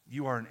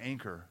you are an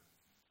anchor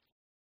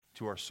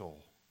to our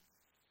soul.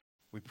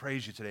 We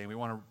praise you today, and we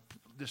want to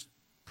just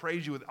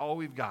praise you with all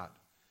we've got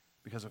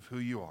because of who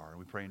you are. And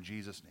we pray in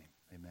Jesus' name.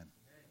 Amen.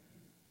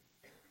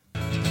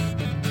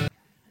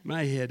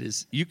 My head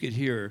is, you could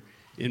hear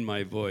in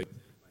my voice.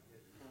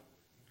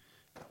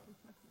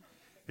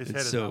 His head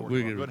is so not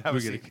we're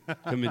going to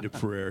come into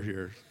prayer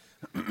here.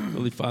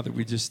 Holy Father,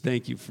 we just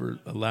thank you for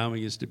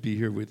allowing us to be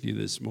here with you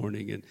this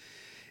morning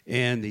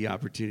and the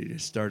opportunity to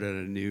start out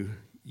a new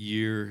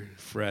year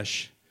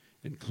fresh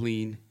and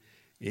clean.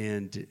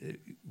 And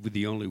with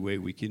the only way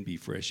we can be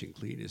fresh and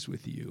clean is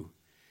with you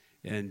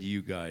and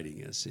you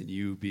guiding us and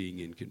you being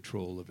in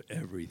control of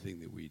everything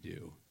that we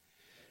do.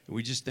 And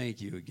we just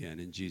thank you again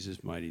in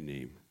Jesus' mighty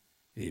name.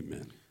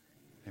 Amen.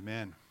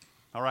 Amen.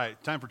 All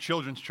right, time for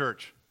Children's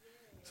Church.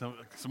 So,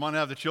 someone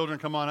have the children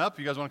come on up.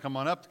 You guys want to come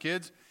on up, the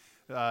kids?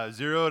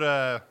 0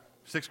 to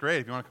 6th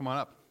grade, if you want to come on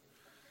up.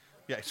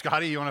 Yeah,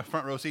 Scotty, you want a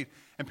front row seat.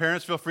 And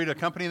parents, feel free to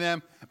accompany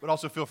them, but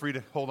also feel free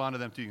to hold on to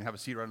them, too. You can have a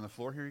seat right on the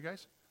floor here, you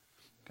guys.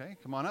 Okay,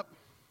 come on up.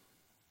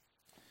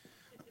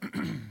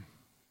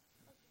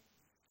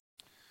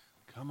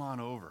 Come on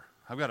over.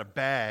 I've got a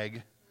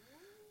bag.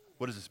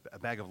 What is this, a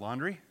bag of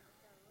laundry?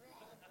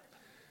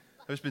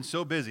 I've just been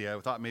so busy, I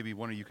thought maybe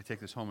one of you could take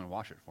this home and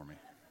wash it for me.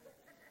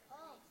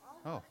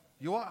 Oh,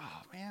 you are?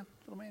 Oh, man,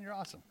 little man, you're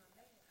awesome.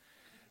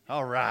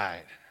 All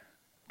right.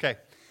 Okay,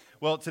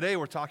 well, today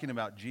we're talking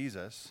about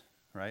Jesus,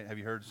 right? Have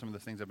you heard some of the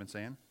things I've been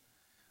saying?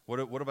 What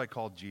have I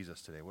called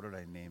Jesus today? What did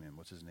I name him?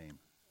 What's his name?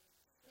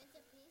 Prince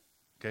of Peace.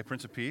 Okay,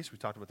 Prince of Peace. We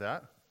talked about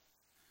that.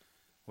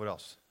 What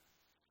else?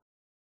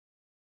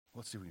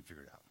 Let's see if we can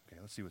figure it out. Okay,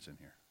 let's see what's in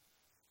here.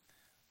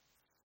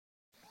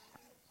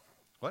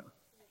 What?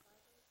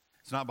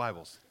 It's not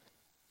Bibles.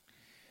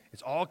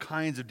 It's all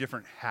kinds of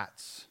different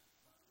hats.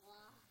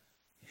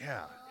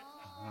 Yeah.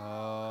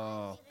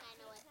 Oh.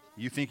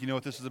 You think you know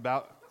what this is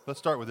about? Let's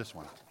start with this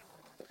one.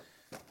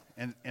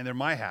 And they're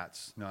my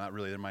hats. No, not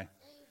really. They're my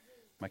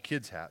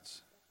kids'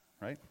 hats,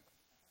 right?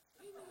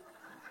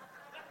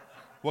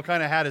 What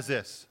kind of hat is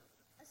this?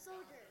 A soldier.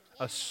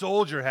 A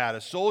soldier hat.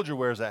 A soldier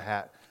wears that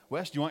hat.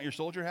 Wes, do you want your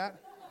soldier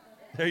hat?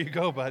 There you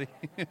go, buddy.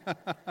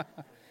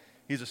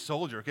 He's a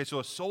soldier. Okay, so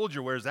a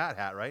soldier wears that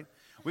hat, right?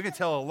 We can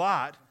tell a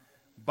lot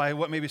by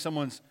what maybe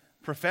someone's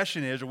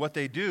profession is or what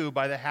they do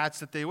by the hats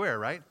that they wear,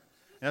 right?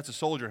 And that's a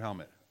soldier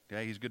helmet.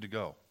 Okay, he's good to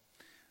go.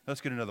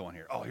 Let's get another one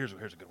here. Oh, here's a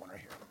good one right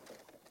here.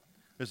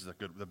 This is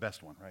the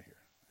best one right here.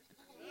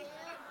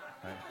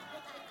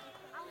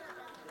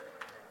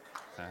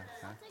 Right.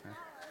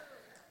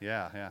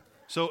 Yeah.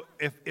 So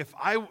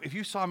if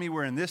you saw me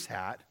wearing this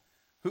hat,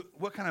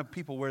 what kind of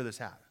people wear this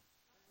hat?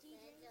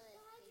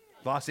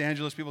 Los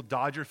Angeles people,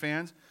 Dodger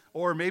fans,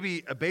 or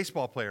maybe a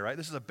baseball player, right?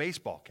 This is a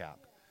baseball cap,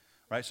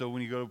 right? So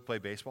when you go to play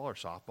baseball or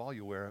softball,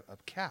 you wear a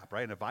cap,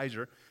 right? And a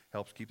visor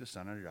helps keep the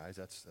sun under your eyes.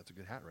 That's a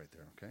good hat right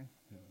there, okay?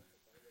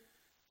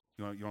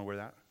 You want to wear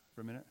that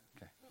for a minute?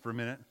 Okay, for a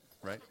minute,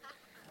 right?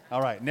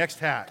 All right, next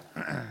hat.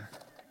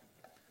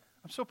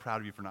 I'm so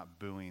proud of you for not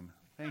booing.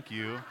 Thank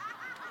you.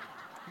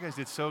 You guys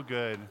did so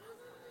good.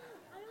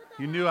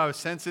 You knew I was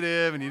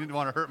sensitive and you didn't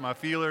want to hurt my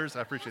feelers.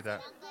 I appreciate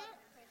that.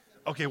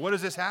 Okay, what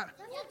is this hat?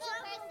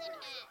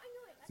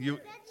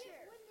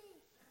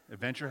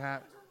 Adventure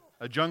hat?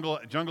 A jungle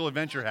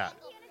adventure hat.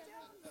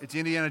 It's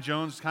Indiana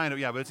Jones kind of,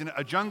 yeah, but it's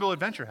a jungle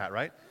adventure hat,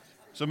 right?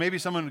 So maybe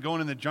someone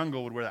going in the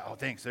jungle would wear that. Oh,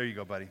 thanks. There you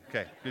go, buddy.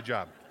 Okay, good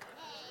job.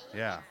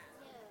 Yeah.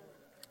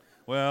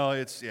 Well,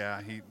 he's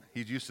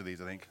used to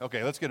these, I think.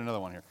 Okay, let's get another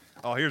one here.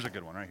 Oh, here's a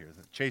good one right here.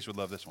 Chase would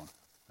love this one.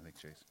 I think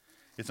Chase.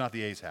 It's not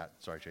the A's hat.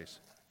 Sorry, Chase.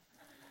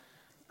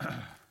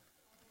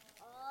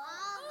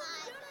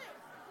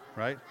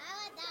 Right?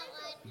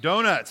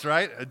 Donuts,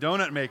 right? A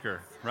donut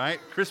maker, right?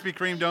 Krispy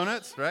Kreme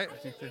donuts, right?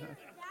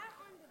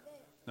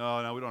 No,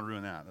 we don't want to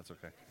ruin that. That's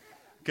okay.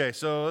 Okay,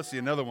 so let's see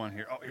another one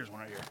here. Oh, here's one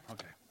right here.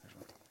 Okay, here's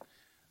one.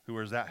 Who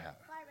wears that hat?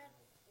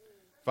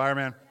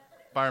 Fireman,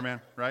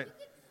 right?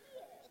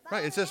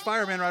 Right, it says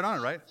fireman right on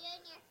it, right?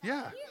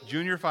 Yeah,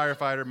 junior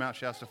firefighter, Mount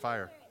Shasta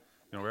Fire.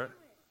 You want to wear it?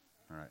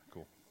 All right,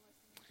 cool.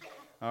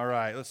 All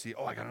right, let's see.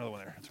 Oh, I got another one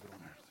there. That's a good one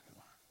there. That's a good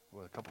one.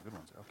 Well, a couple good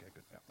ones. Okay,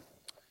 good. Yeah.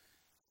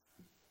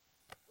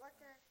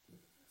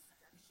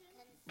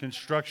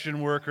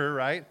 Construction worker,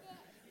 right?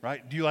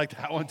 Right? Do you like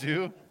that one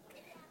too?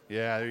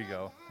 Yeah, there you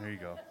go.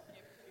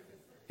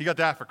 He got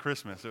that for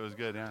Christmas. It was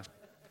good, yeah.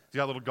 He's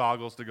got little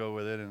goggles to go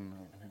with it and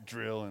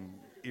drill and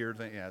ear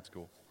thing. Yeah, it's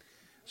cool.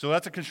 So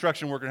that's a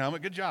construction worker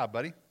helmet. Good job,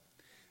 buddy.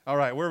 All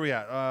right, where are we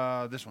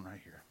at? This one right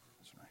here.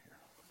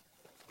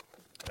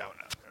 That one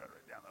right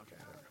down. Okay.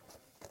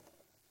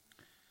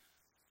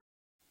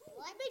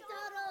 What?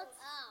 McDonald's.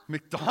 Oh.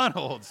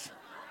 McDonald's.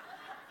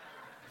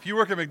 If you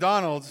work at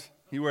McDonald's,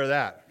 you wear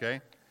that,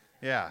 okay?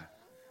 Yeah.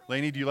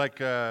 Lainey, do you like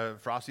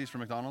Frosties from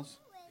McDonald's?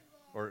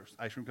 Or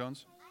ice cream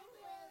cones?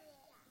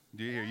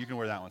 Do you? Here, you can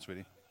wear that one,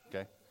 sweetie.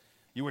 Okay.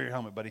 You wear your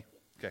helmet, buddy.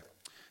 Okay.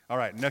 All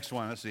right, next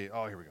one. Let's see.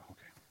 Oh, here we go.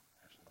 Okay.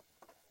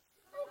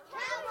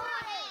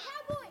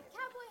 Cowboy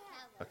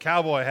hat. A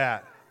cowboy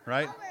hat,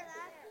 right?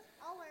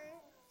 I'll wear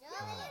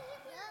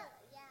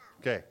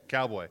it. Okay,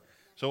 cowboy.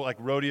 So like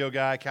rodeo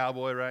guy,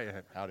 cowboy,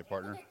 right? Howdy,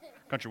 partner.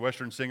 Country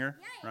western singer,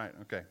 right?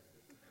 Okay.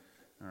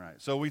 All right.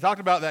 So we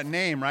talked about that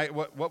name, right?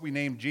 What we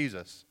named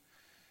Jesus,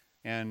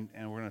 and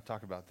we're going to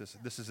talk about this.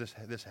 This is this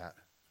hat.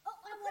 Oh,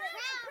 I want a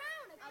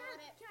crown. Can I wear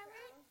it?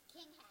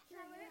 King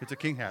hat. It's a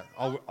king hat.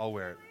 I'll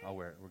wear it. We're good. Can I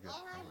wear it?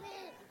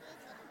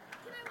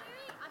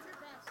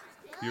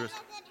 I'm Yours.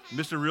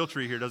 Mr.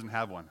 Realtree here doesn't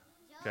have one.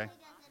 Okay.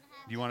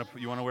 Do you want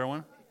to wear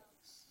one?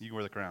 You can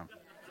wear the crown.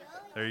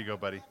 There you go,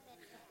 buddy.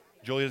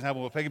 Jolie doesn't have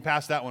one. We'll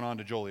pass that one on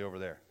to Jolie over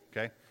there,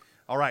 okay?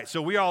 All right,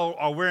 so we all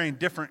are wearing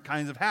different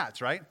kinds of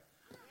hats, right?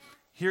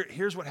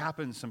 Here's what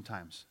happens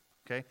sometimes,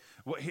 okay?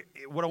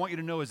 What I want you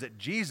to know is that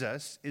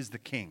Jesus is the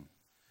king.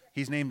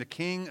 He's named the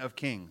King of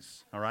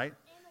Kings, all right?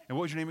 And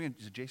what was your name again?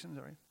 Is it Jason? Is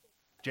that right?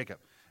 Jacob.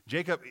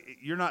 Jacob,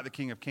 you're not the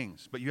King of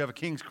Kings, but you have a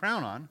king's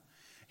crown on.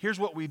 Here's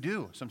what we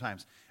do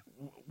sometimes.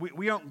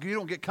 We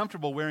don't get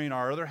comfortable wearing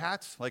our other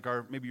hats, like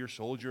maybe you're a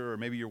soldier, or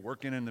maybe you're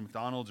working in the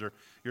McDonald's, or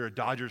you're a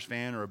Dodgers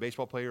fan, or a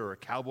baseball player, or a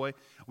cowboy.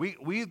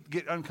 We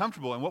get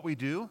uncomfortable, and what we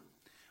do,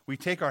 we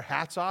take our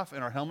hats off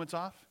and our helmets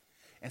off,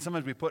 and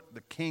sometimes we put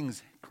the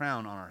king's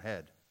crown on our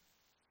head,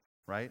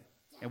 right?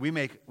 And we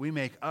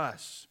make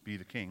us be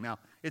the king. Now,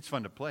 it's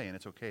fun to play, and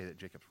it's okay that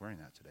Jacob's wearing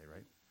that today,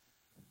 right?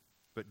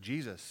 But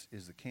Jesus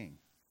is the king.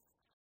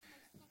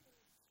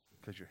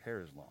 Because your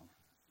hair is long.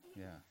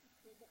 Yeah.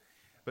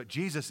 But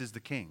Jesus is the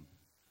king.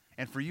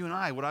 And for you and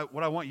I, what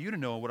I want you to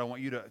know and what I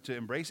want you to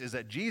embrace is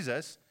that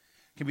Jesus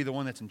can be the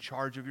one that's in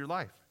charge of your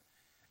life.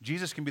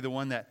 Jesus can be the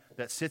one that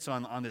sits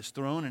on this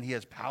throne, and he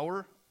has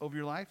power over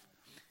your life.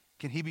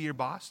 Can he be your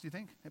boss, do you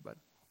think? Hey, bud.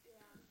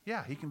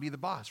 Yeah, he can be the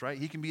boss, right?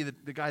 He can be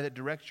the guy that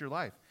directs your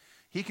life.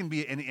 He can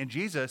be, and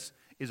Jesus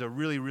is a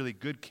really, really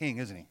good king,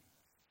 isn't he?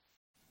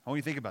 I want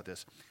you to think about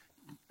this.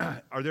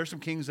 Are there some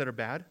kings that are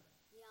bad?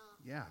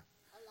 Yeah.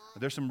 Are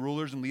there some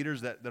rulers and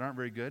leaders that aren't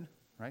very good,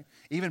 right?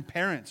 Even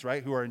parents,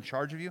 right, who are in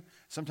charge of you,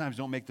 sometimes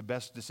don't make the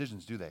best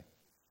decisions, do they?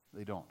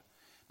 They don't.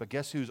 But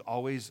guess who's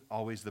always,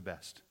 always the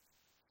best?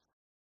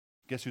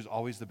 Guess who's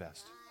always the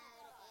best?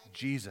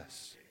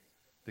 Jesus,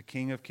 the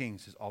King of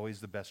Kings, is always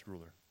the best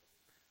ruler.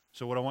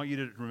 So what I want you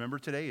to remember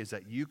today is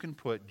that you can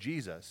put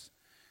Jesus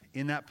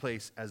in that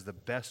place as the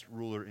best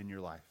ruler in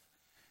your life,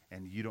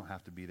 and you don't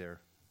have to be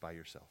there by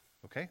yourself,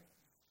 okay?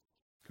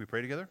 Can we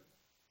pray together?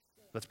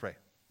 Let's pray.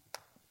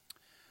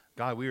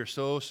 God, we are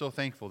so, so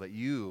thankful that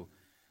you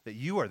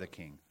are the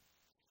king,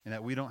 and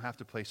that we don't have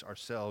to place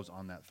ourselves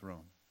on that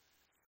throne.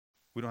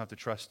 We don't have to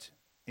trust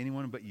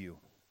anyone but you,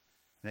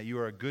 and that you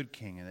are a good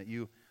king, and that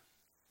you've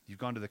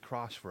gone to the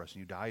cross for us,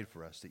 and you died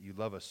for us, that you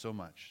love us so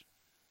much,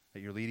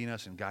 that you're leading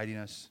us and guiding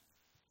us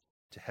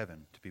to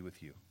heaven to be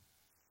with you.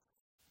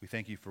 We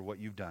thank you for what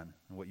you've done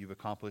and what you've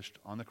accomplished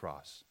on the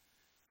cross,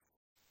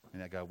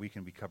 and that, God, we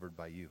can be covered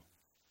by you.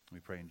 We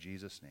pray in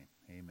Jesus' name.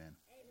 Amen.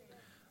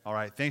 All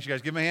right, thanks, you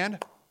guys. Give them a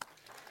hand.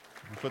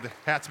 Put the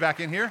hats back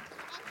in here.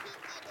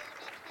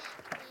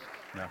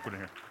 No, put it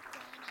in here.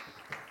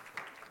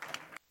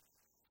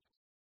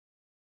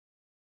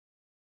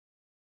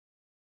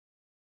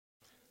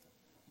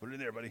 Put it in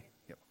there, buddy.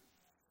 Yep.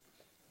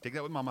 Take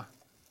that with Mama.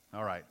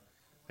 All right.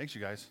 Thanks,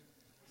 you guys.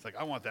 It's like,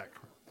 I want that.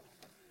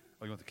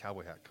 Oh, you want the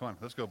cowboy hat. Come on,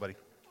 let's go, buddy.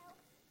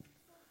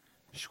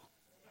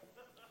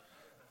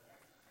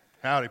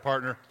 Howdy,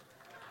 partner.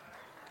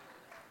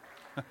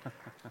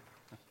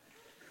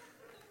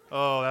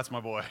 Oh, that's my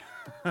boy.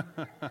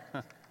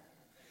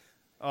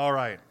 All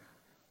right.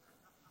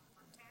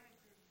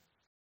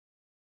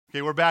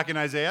 Okay, we're back in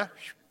Isaiah,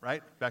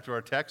 right? Back to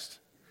our text.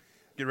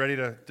 Get ready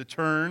to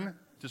turn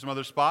to some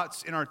other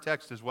spots in our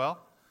text as well.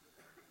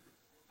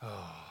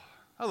 Oh,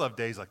 I love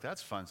days like that.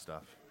 That's fun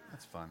stuff.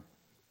 That's fun.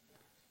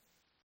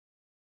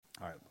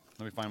 All right,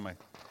 let me find my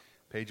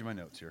page of my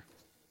notes here.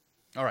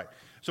 All right,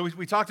 so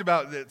we talked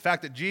about the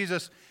fact that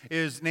Jesus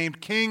is named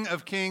King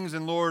of Kings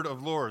and Lord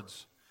of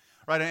Lords,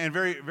 right? And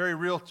very, very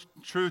real,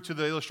 true to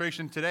the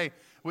illustration today.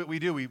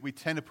 We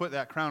tend to put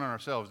that crown on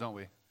ourselves, don't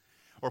we?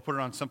 Or put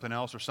it on something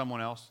else or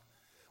someone else,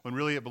 when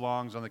really it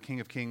belongs on the King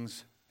of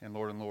Kings and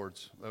Lord of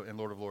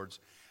Lords.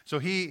 So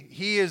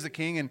he is the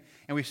king, and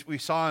we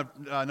saw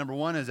number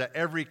one is that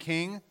every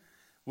king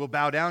will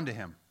bow down to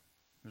him.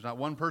 There's not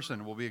one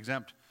person will be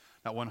exempt,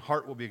 not one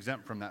heart will be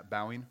exempt from that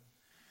bowing.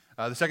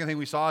 The second thing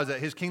we saw is that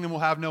his kingdom will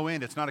have no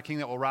end. It's not a king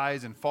that will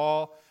rise and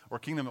fall, or a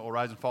kingdom that will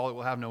rise and fall. It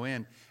will have no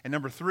end. And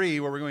number three,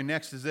 where we're going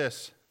next, is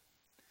this.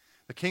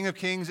 The King of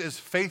Kings is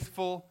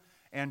faithful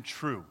and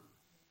true.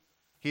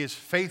 He is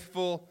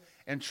faithful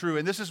and true.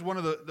 And this is one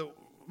of the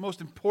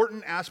most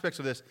important aspects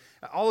of this.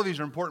 All of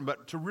these are important,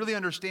 but to really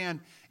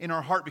understand in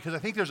our heart, because I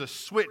think there's a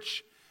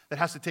switch that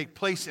has to take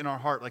place in our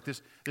heart. Like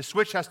this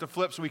switch has to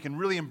flip so we can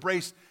really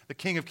embrace the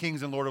King of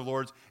Kings and Lord of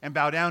Lords and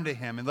bow down to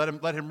him and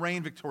let him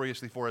reign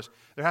victoriously for us.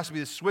 There has to be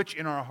this switch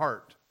in our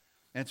heart.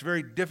 And it's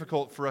very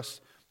difficult for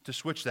us to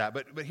switch that.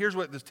 But here's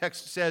what the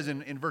text says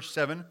in verse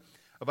 7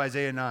 of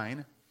Isaiah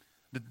 9.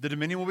 The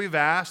dominion will be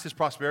vast, his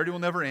prosperity will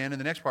never end. And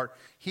the next part,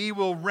 he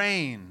will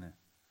reign.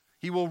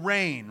 He will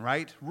reign,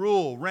 right?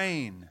 Rule,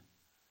 reign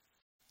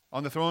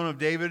on the throne of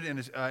David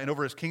and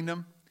over his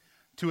kingdom,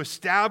 to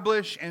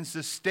establish and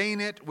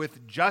sustain it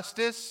with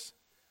justice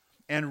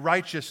and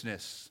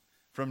righteousness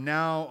from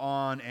now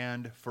on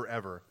and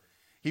forever.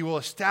 He will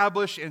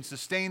establish and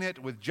sustain it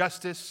with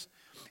justice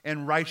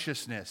and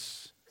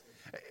righteousness.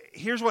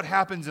 Here's what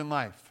happens in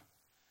life.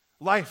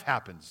 Life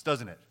happens,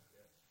 doesn't it?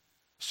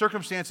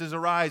 Circumstances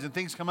arise and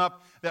things come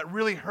up that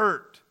really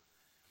hurt.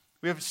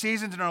 We have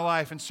seasons in our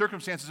life and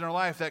circumstances in our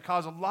life that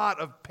cause a lot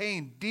of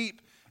pain,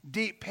 deep,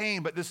 deep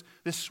pain. But this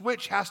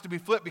switch has to be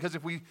flipped, because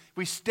if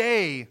we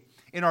stay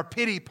in our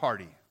pity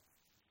party,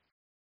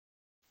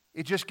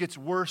 it just gets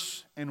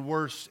worse and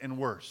worse and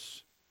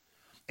worse.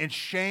 And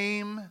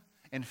shame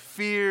and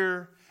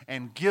fear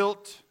and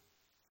guilt,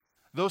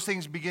 those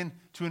things begin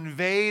to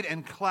invade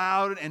and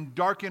cloud and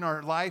darken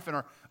our life,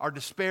 and our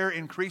despair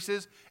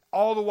increases.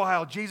 All the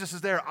while, Jesus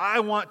is there. I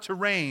want to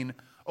reign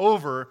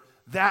over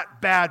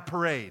that bad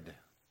parade.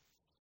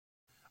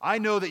 I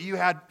know that you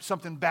had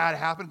something bad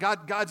happen.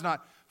 God's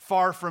not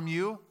far from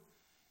you.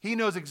 He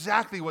knows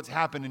exactly what's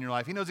happened in your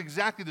life. He knows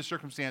exactly the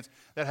circumstance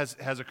that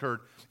has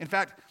occurred. In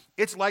fact,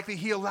 it's likely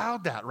He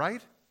allowed that,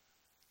 right?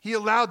 He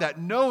allowed that,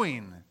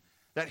 knowing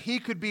that He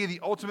could be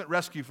the ultimate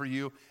rescue for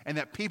you and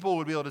that people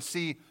would be able to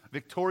see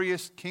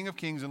victorious King of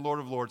Kings and Lord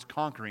of Lords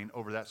conquering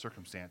over that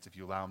circumstance if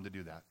you allow Him to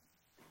do that.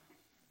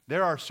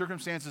 There are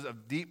circumstances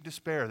of deep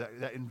despair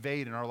that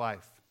invade in our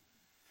life.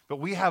 But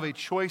we have a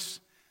choice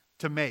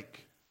to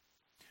make.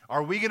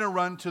 Are we going to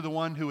run to the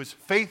one who is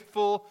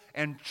faithful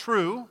and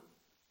true?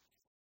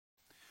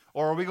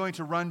 Or are we going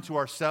to run to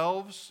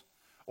ourselves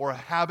or a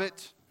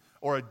habit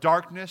or a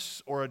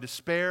darkness or a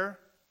despair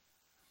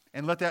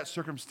and let that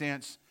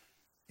circumstance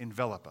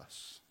envelop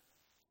us?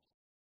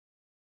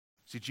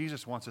 See,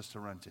 Jesus wants us to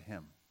run to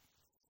Him.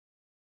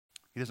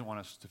 He doesn't want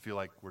us to feel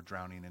like we're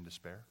drowning in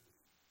despair.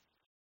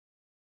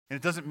 And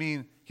it doesn't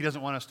mean He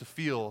doesn't want us to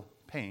feel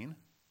pain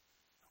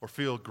or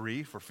feel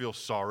grief or feel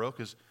sorrow,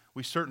 because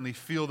we certainly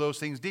feel those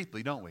things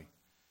deeply, don't we?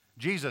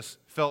 Jesus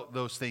felt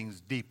those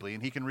things deeply,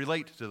 and He can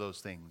relate to those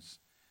things.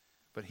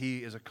 But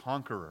He is a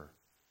conqueror.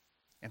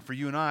 And for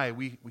you and I,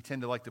 we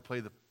tend to like to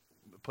play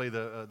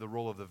the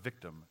role of the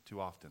victim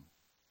too often.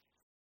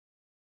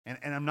 And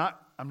I'm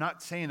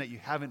not saying that you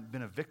haven't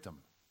been a victim.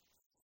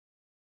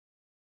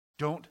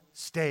 Don't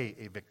stay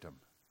a victim.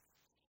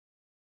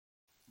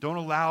 Don't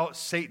allow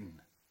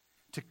Satan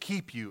to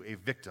keep you a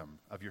victim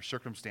of your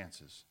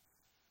circumstances.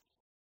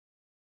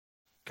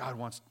 God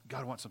wants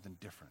something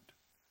different.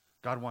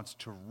 God wants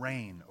to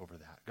reign over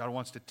that. God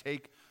wants to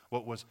take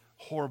what was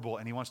horrible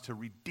and He wants to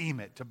redeem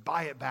it, to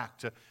buy it back,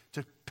 to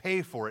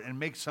pay for it and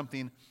make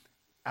something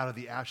out of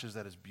the ashes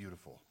that is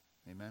beautiful.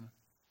 Amen?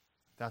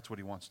 That's what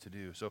He wants to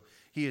do. So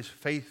He is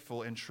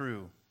faithful and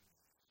true.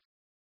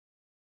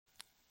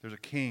 There's a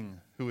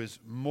King who is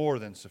more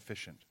than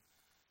sufficient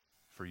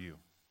for you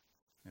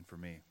and for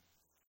me.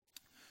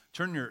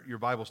 Turn your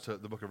Bibles to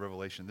the book of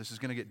Revelation. This is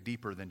going to get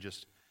deeper than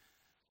just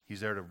He's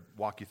there to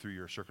walk you through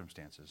your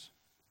circumstances.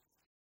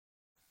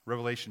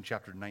 Revelation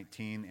chapter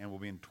 19, and we'll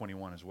be in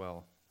 21 as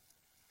well.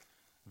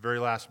 The very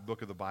last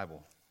book of the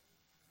Bible.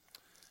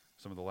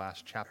 Some of the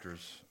last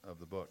chapters of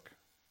the book.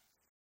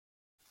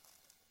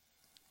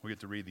 We get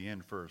to read the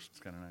end first. It's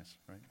kind of nice,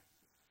 right?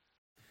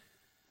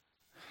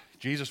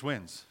 Jesus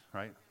wins,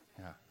 right?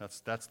 Yeah,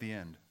 that's the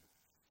end.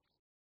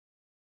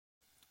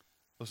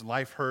 Listen,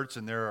 life hurts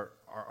and there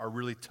are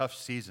really tough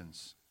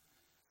seasons.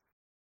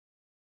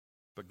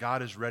 But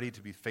God is ready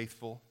to be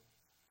faithful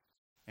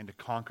and to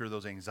conquer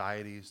those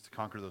anxieties, to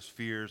conquer those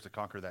fears, to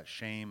conquer that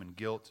shame and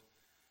guilt,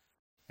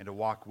 and to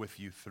walk with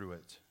you through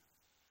it.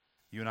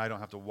 You and I don't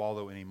have to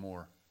wallow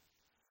anymore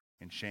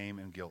in shame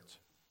and guilt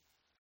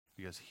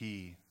because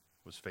He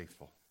was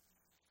faithful.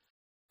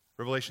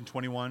 Revelation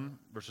 21,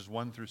 verses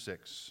 1 through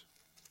 6.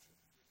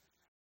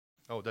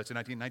 Oh, that's in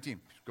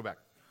 19? Go back.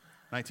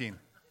 19.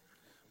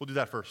 We'll do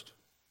that first.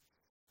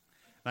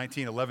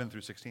 19, 11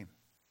 through 16.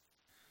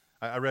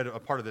 I read a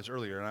part of this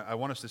earlier, and I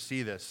want us to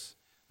see this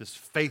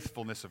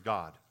faithfulness of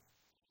God.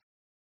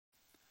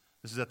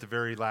 This is at the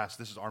very last.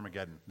 This is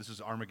Armageddon. This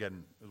is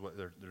Armageddon, is what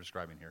they're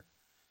describing here.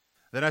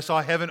 Then I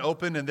saw heaven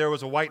open, and there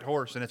was a white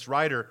horse, and its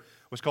rider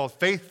was called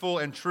Faithful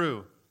and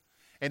True.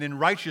 And in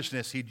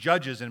righteousness he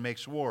judges and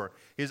makes war.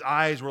 His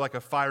eyes were like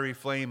a fiery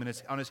flame,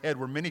 and on his head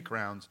were many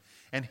crowns.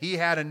 And he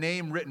had a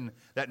name written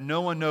that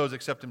no one knows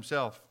except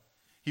himself.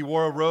 He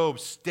wore a robe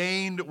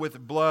stained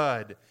with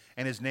blood,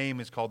 and his name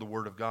is called the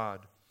Word of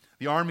God.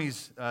 The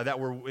armies that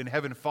were in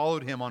heaven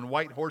followed him on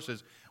white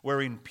horses,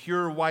 wearing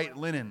pure white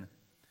linen.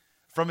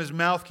 From his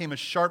mouth came a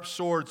sharp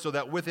sword, so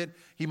that with it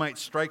he might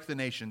strike the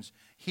nations.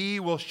 He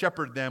will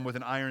shepherd them with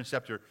an iron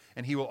scepter,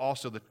 and he will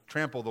also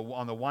trample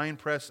on the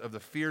winepress of the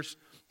fierce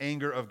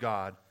anger of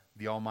God,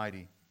 the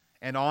Almighty.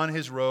 And on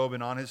his robe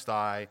and on his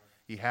thigh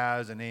he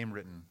has a name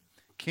written,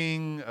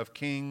 King of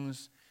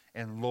Kings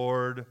and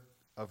Lord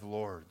of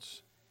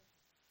Lords.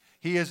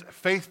 He is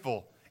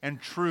faithful and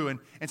true.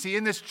 And see,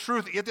 in this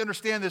truth, you have to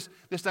understand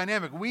this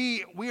dynamic.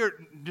 We are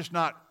just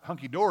not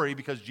hunky-dory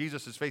because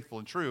Jesus is faithful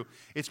and true.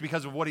 It's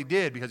because of what He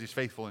did, because He's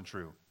faithful and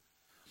true.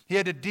 He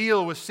had to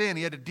deal with sin.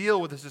 He had to deal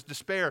with this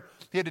despair.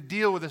 He had to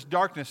deal with this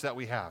darkness that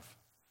we have.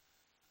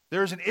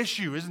 There is an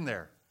issue, isn't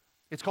there?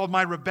 It's called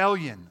my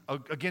rebellion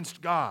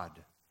against God.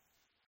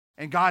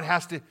 And God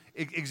has to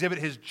exhibit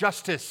His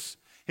justice,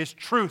 His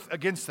truth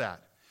against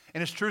that. And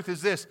His truth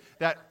is this,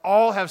 that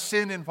all have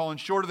sinned and fallen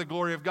short of the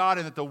glory of God,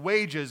 and that the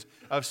wages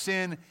of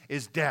sin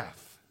is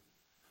death.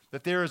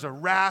 That there is a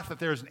wrath, that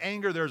there is an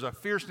anger, there is a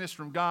fierceness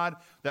from God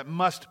that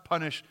must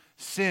punish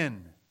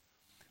sin.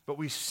 But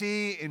we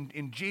see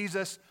in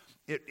Jesus,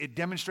 it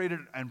demonstrated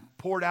and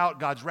poured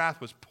out, God's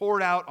wrath was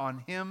poured out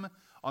on Him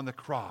on the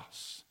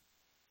cross.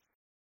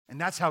 And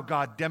that's how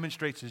God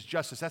demonstrates his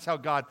justice. That's how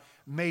God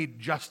made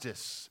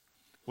justice,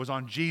 was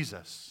on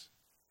Jesus.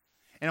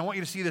 And I want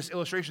you to see this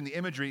illustration, the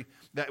imagery,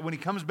 that when he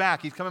comes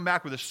back, he's coming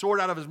back with a sword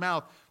out of his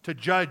mouth to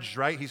judge,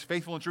 right? He's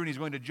faithful and true, and he's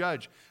going to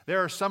judge.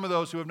 There are some of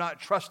those who have not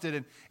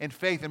trusted in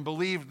faith and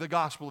believed the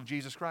gospel of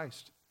Jesus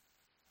Christ.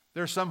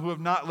 There are some who have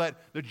not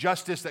let the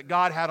justice that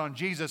God had on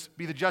Jesus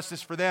be the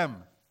justice for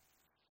them.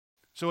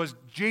 So as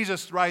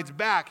Jesus rides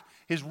back,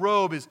 his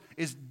robe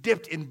is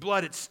dipped in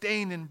blood. It's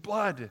stained in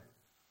blood.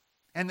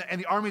 And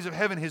the armies of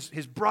heaven,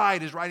 his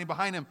bride, is riding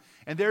behind him.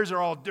 And theirs are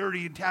all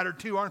dirty and tattered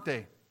too, aren't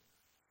they?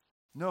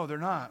 No, they're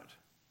not.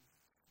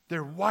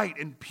 They're white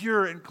and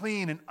pure and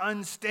clean and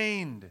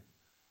unstained.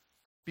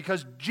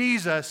 Because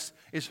Jesus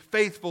is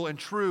faithful and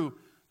true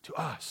to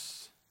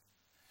us.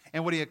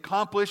 And what he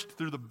accomplished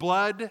through the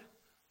blood,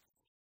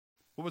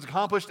 what was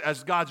accomplished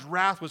as God's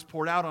wrath was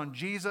poured out on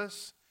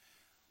Jesus,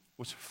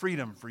 was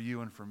freedom for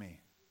you and for me.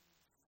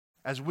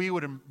 As we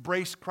would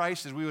embrace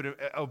Christ, as we would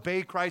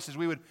obey Christ, as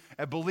we would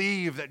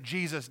believe that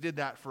Jesus did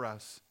that for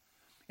us.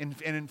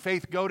 And in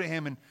faith go to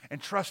him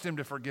and trust him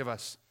to forgive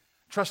us.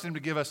 Trust him to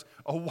give us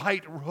a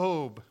white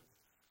robe,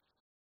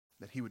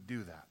 that he would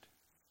do that.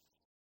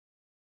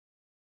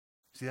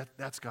 See,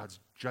 that's God's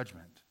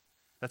judgment.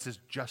 That's his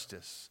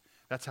justice.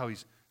 That's how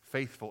he's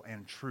faithful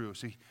and true.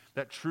 See,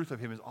 that truth of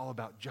him is all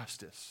about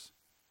justice.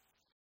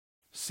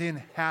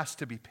 Sin has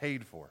to be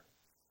paid for.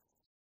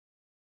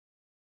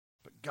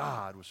 But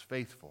God was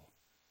faithful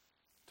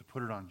to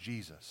put it on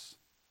Jesus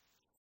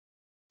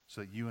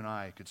so that you and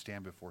I could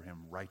stand before him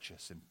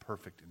righteous and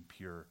perfect and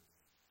pure.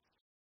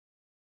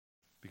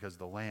 Because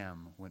the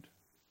Lamb went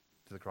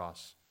to the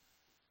cross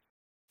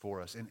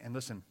for us. And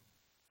listen,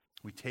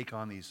 we take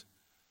on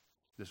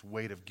this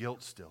weight of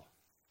guilt still.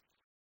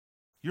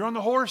 You're on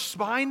the horse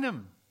behind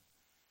him.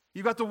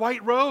 You've got the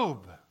white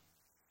robe.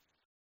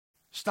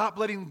 Stop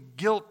letting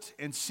guilt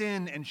and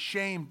sin and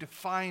shame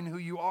define who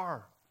you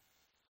are.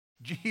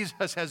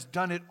 Jesus has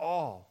done it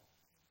all.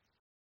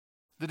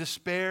 The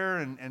despair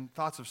and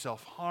thoughts of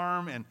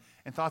self-harm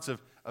and thoughts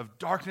of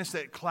darkness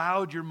that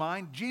cloud your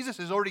mind, Jesus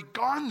has already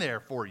gone there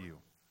for you.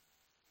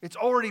 It's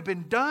already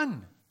been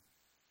done.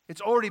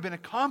 It's already been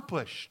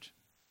accomplished.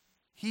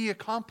 He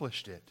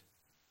accomplished it.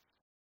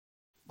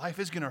 Life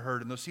is going to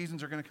hurt, and those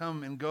seasons are going to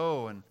come and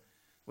go, and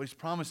what he's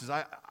promised is,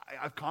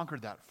 I've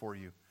conquered that for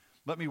you.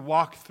 Let me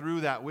walk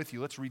through that with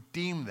you. Let's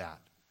redeem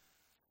that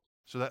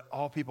so that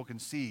all people can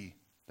see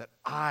that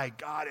I,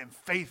 God, am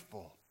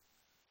faithful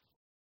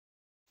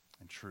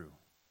and true.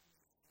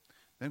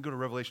 Then go to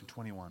Revelation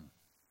 21.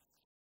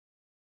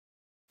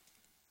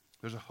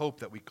 There's a hope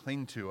that we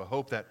cling to, a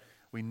hope that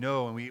we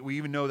know, and we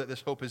even know that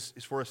this hope is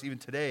for us even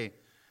today,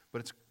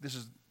 but this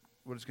is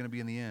what it's going to be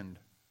in the end.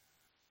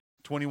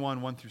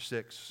 21, 1 through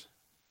 6.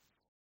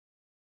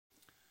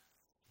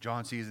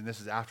 John sees, and this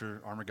is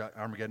after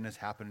Armageddon has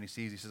happened, and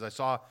he says, I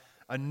saw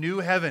a new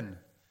heaven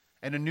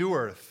and a new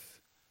earth,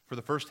 for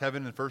the first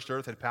heaven and first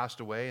earth had passed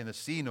away, and the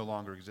sea no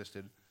longer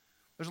existed.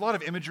 There's a lot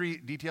of imagery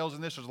details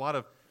in this. There's a lot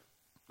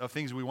of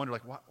things we wonder,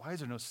 like, why is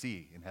there no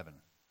sea in heaven?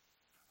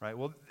 Right?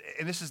 Well,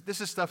 and this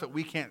is stuff that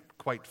we can't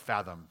quite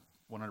fathom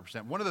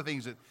 100%. One of the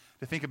things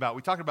to think about,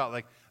 we talked about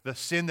like the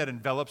sin that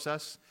envelops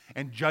us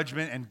and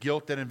judgment and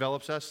guilt that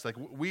envelops us. Like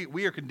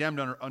we are condemned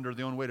under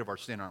the own weight of our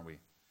sin, aren't we?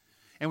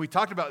 And we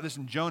talked about this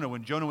in Jonah,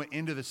 when Jonah went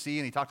into the sea,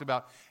 and he talked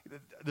about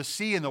the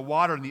sea and the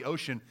water and the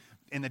ocean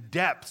and the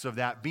depths of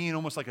that being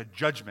almost like a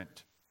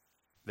judgment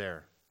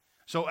there.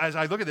 So as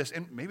I look at this,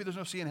 and maybe there's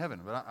no sea in heaven,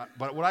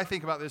 but what I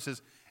think about this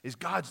is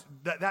God's,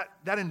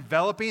 that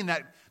enveloping,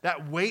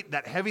 that weight,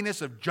 that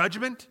heaviness of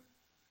judgment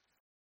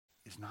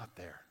is not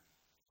there.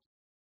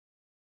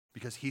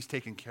 Because he's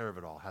taken care of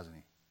it all, hasn't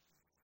he?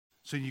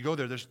 So you go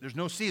there, there's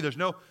no sea, there's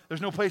no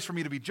place for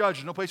me to be judged,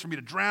 there's no place for me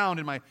to drown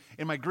in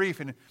my grief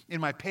and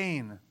in my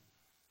pain.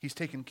 He's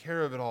taken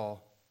care of it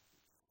all.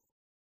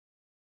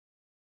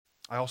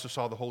 I also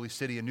saw the holy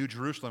city, a new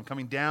Jerusalem,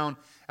 coming down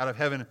out of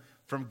heaven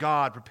from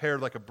God,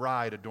 prepared like a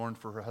bride adorned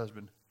for her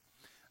husband.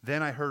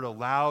 Then I heard a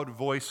loud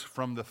voice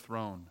from the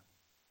throne.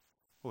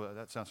 Oh,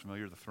 that sounds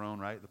familiar, the throne,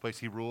 right? The place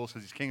he rules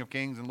because he's King of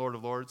kings and Lord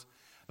of lords.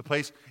 The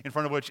place in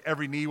front of which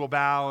every knee will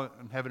bow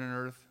in heaven and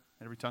earth,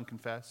 and every tongue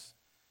confess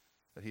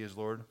that he is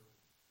Lord.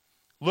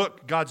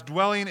 Look, God's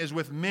dwelling is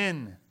with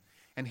men,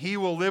 and he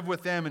will live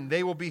with them, and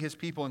they will be his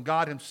people, and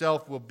God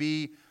himself will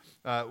be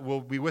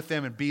with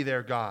them and be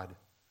their God.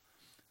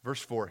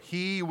 Verse 4,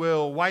 he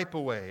will wipe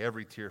away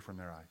every tear from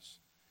their eyes.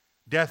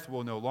 Death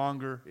will no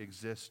longer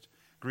exist.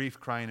 Grief,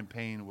 crying, and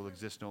pain will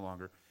exist no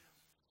longer,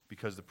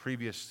 because the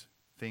previous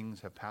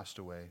things have passed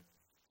away.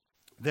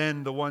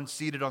 Then the one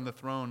seated on the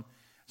throne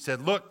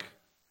said, look,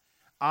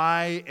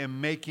 I am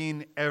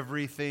making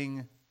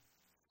everything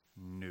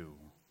new.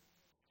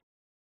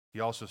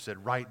 He also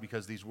said, write,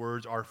 because these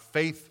words are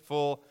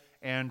faithful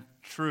and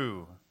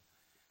true.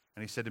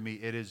 And he said to me,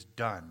 it is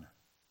done.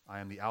 I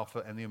am the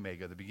Alpha and the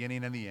Omega, the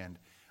beginning and the end.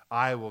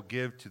 I will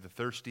give to the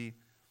thirsty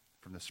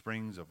from the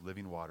springs of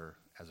living water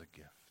as a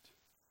gift.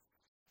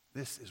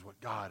 This is what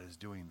God is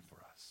doing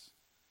for us.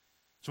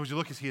 So as you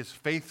look as he is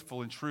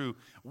faithful and true,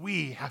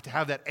 we have to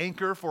have that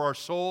anchor for our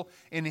soul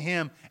in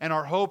him. And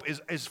our hope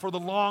is for the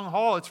long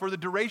haul. It's for the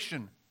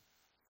duration.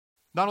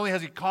 Not only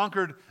has he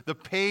conquered the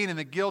pain and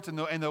the guilt and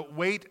the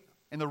weight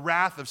and the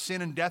wrath of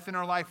sin and death in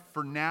our life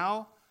for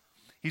now,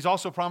 he's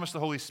also promised the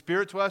Holy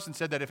Spirit to us and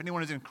said that if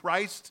anyone is in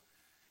Christ,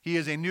 he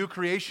is a new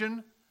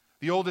creation.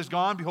 The old is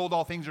gone. Behold,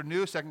 all things are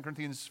new. 2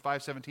 Corinthians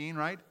 5:17,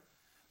 right?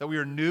 That we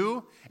are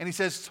new. And he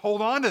says,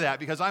 hold on to that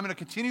because I'm going to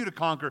continue to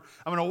conquer.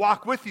 I'm going to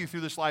walk with you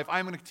through this life.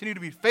 I'm going to continue to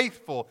be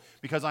faithful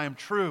because I am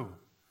true.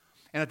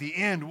 And at the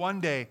end,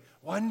 one day,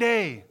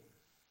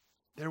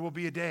 there will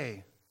be a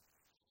day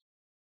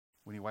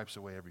when he wipes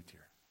away every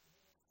tear,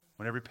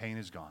 when every pain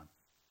is gone,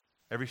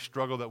 every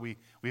struggle that we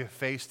have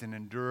faced and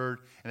endured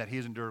and that he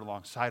has endured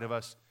alongside of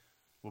us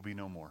will be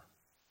no more.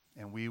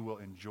 And we will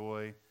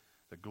enjoy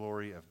the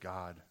glory of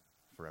God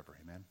forever.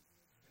 Amen.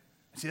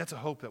 See, that's a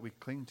hope that we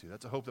cling to.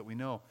 That's a hope that we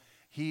know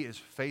he is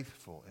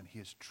faithful and he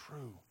is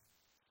true.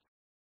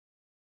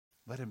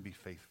 Let him be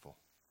faithful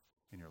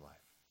in your life.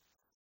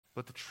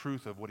 Let the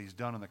truth of what he's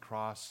done on the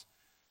cross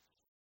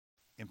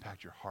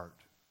impact your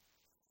heart.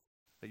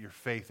 That your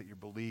faith, that your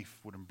belief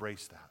would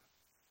embrace that.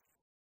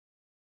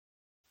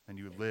 And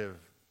you would live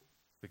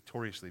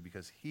victoriously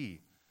because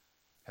he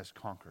has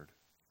conquered.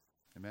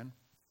 Amen?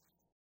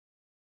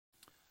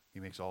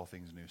 He makes all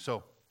things new.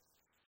 So,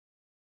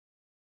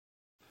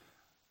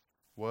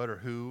 what or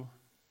who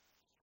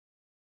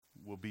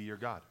will be your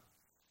God?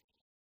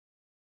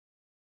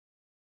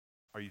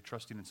 Are you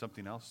trusting in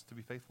something else to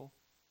be faithful?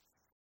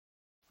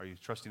 Are you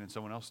trusting in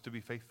someone else to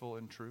be faithful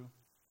and true?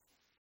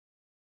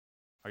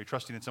 Are you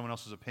trusting in someone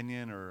else's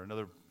opinion or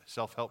another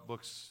self-help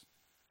book's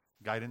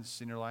guidance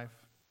in your life?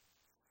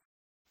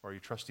 Or are you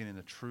trusting in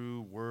the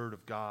true Word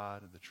of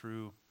God, the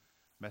true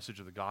message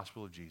of the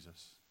gospel of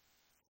Jesus,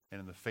 and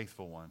in the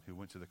faithful one who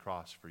went to the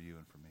cross for you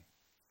and for me?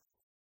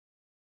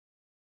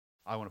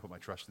 I want to put my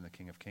trust in the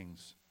King of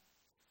Kings.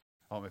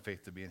 I want my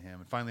faith to be in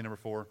him. And finally, number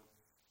 4,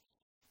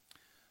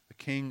 the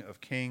King of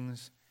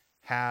Kings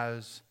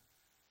has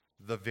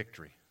the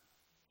victory.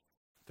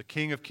 The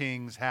King of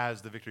Kings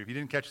has the victory. If you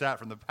didn't catch that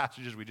from the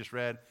passages we just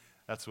read,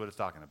 that's what it's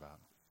talking about.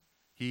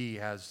 He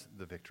has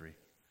the victory.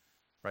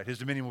 Right? His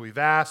dominion will be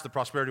vast. The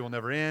prosperity will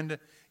never end.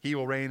 He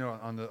will reign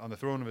on the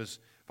throne of his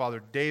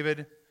father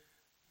David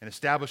and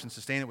establish and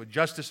sustain it with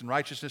justice and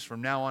righteousness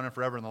from now on and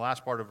forever. And the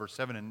last part of verse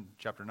 7 in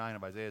chapter 9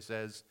 of Isaiah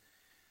says,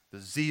 the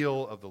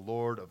zeal of the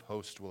Lord of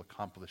hosts will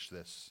accomplish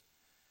this.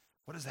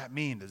 What does that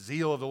mean? The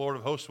zeal of the Lord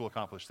of hosts will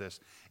accomplish this.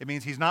 It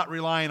means he's not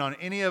relying on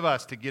any of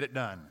us to get it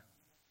done.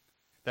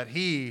 That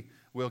he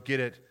will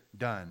get it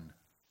done.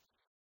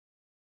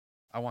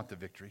 I want the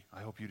victory.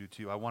 I hope you do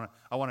too. I want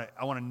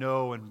to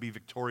know and be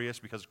victorious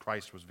because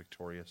Christ was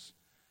victorious.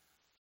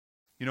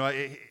 You know,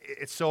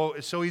 it's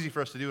so easy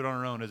for us to do it on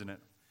our own, isn't it?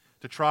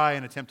 To try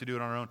and attempt to do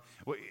it on our own.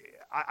 When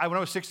I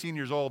was 16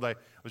 years old, I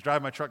was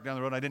driving my truck down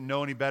the road. And I didn't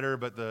know any better,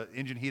 but the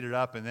engine heated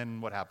up, and then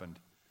what happened?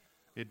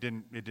 It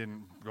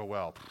didn't go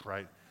well,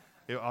 right?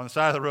 On the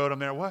side of the road, I'm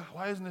there.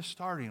 Why isn't this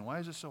starting? Why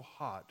is it so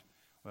hot?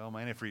 Well,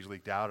 my antifreeze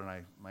leaked out,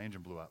 and my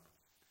engine blew up.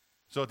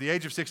 So at the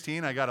age of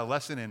 16, I got a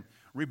lesson in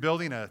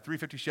rebuilding a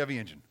 350 Chevy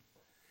engine.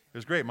 It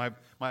was great.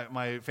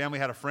 My family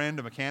had a friend,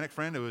 a mechanic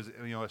friend, who was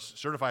a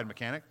certified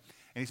mechanic,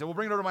 and he said, "Well,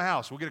 bring it over to my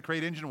house. We'll get a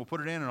crate engine, and we'll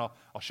put it in, and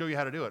I'll show you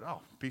how to do it."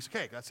 Oh, piece of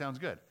cake. That sounds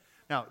good.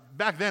 Now,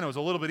 back then, it was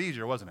a little bit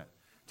easier, wasn't it?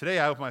 Today,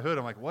 I open my hood,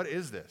 I'm like, what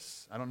is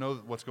this? I don't know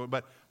what's going on.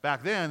 But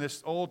back then,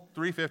 this old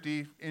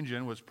 350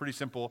 engine was pretty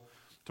simple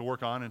to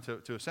work on and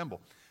to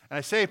assemble. And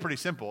I say pretty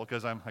simple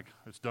because I'm like,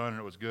 it's done and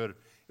it was good.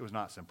 It was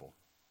not simple,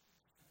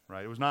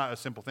 right? It was not a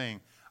simple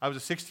thing. I was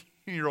a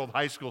 16-year-old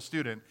high school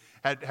student,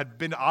 had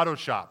been to auto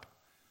shop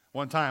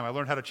one time. I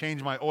learned how to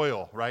change my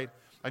oil, right?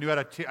 I knew how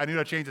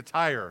to change a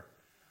tire.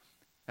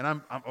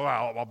 And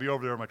I'll be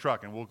over there in my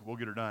truck and we'll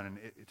get her done. And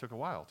it took a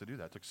while to do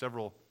that. It took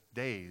several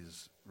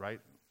days,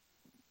 right,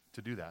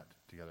 to do that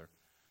together.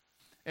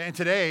 And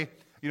today,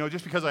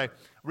 just because I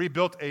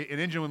rebuilt an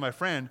engine with my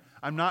friend,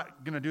 I'm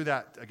not going to do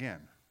that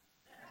again.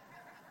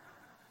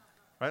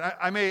 Right?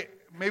 I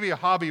maybe a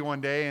hobby one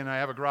day, and I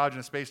have a garage and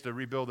a space to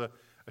rebuild a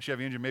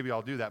Chevy engine. Maybe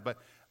I'll do that, but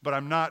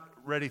I'm not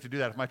ready to do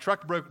that. If my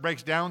truck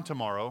breaks down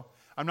tomorrow,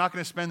 I'm not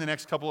going to spend the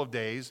next couple of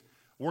days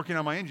working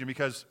on my engine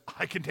because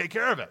I can take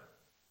care of it.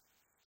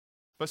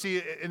 But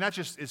see, and that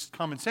just is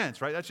common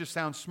sense, right? That just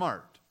sounds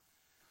smart.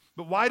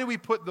 But why do we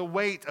put the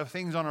weight of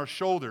things on our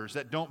shoulders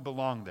that don't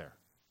belong there?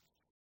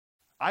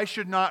 I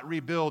should not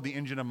rebuild the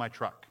engine of my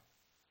truck.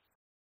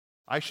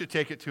 I should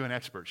take it to an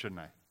expert,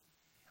 shouldn't I?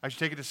 I should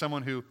take it to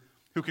someone who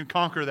can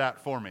conquer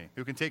that for me,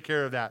 who can take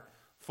care of that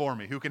for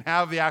me, who can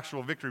have the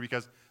actual victory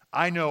because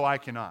I know I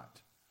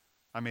cannot.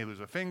 I may lose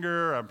a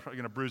finger. I'm probably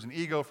going to bruise an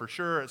ego for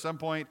sure at some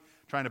point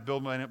trying to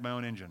build my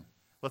own engine.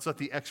 Let's let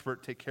the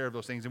expert take care of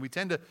those things. And we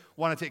tend to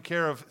want to take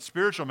care of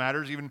spiritual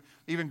matters,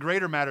 even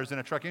greater matters than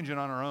a truck engine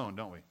on our own,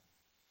 don't we?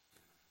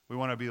 We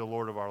want to be the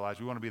Lord of our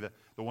lives. We want to be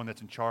the one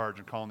that's in charge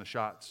and calling the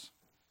shots.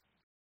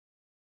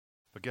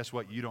 But guess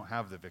what? You don't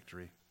have the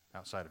victory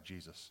outside of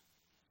Jesus.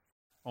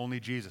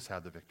 Only Jesus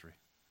had the victory.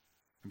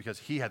 And because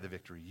he had the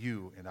victory,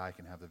 you and I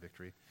can have the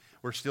victory.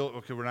 We're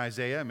in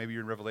Isaiah. Maybe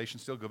you're in Revelation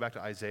still. Go back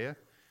to Isaiah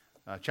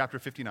chapter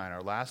 59,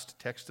 our last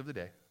text of the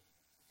day.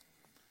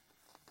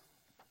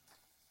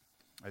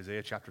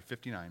 Isaiah chapter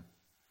 59.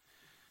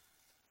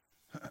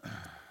 I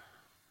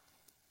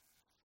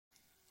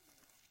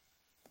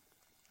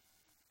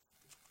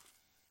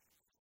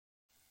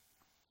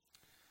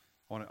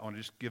want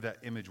to just give that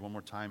image one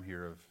more time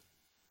here of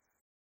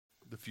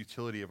the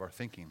futility of our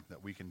thinking,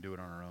 that we can do it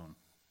on our own,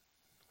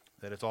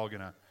 that it's all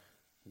going to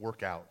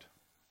work out.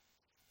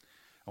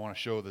 I want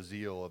to show the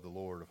zeal of the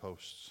Lord of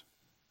hosts,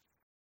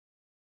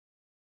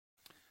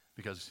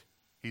 because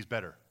he's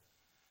better.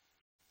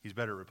 He's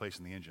better at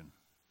replacing the engine.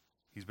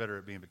 He's better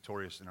at being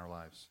victorious in our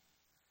lives.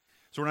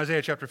 So we're in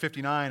Isaiah chapter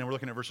 59, and we're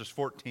looking at verses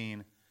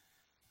 14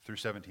 through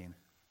 17.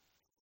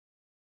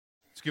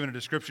 It's given a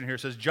description here. It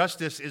says,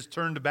 "Justice is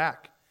turned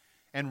back,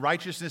 and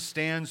righteousness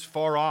stands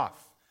far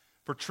off.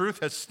 For truth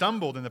has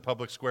stumbled in the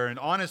public square, and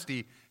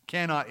honesty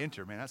cannot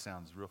enter." Man, that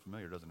sounds real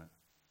familiar, doesn't it?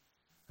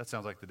 That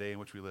sounds like the day in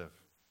which we live.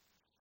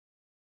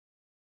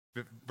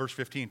 Verse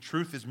 15,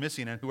 "Truth is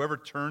missing, and whoever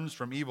turns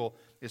from evil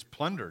is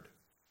plundered.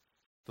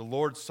 The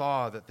Lord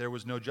saw that there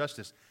was no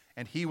justice,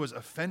 and he was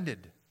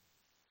offended.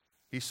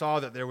 He saw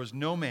that there was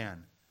no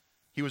man.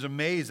 He was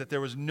amazed that there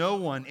was no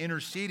one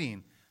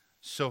interceding.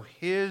 So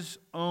his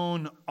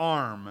own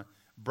arm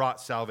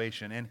brought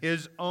salvation, and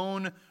his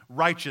own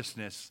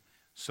righteousness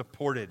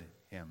supported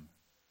him.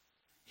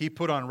 He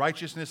put on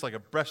righteousness like a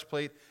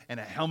breastplate and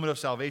a helmet of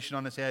salvation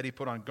on his head. He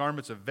put on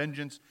garments of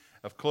vengeance,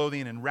 of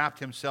clothing, and wrapped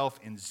himself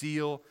in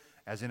zeal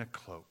as in a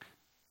cloak."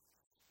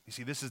 You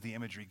see, this is the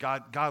imagery.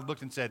 God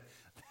looked and said,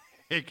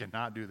 they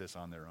cannot do this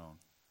on their own.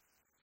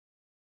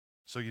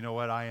 So you know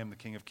what? I am the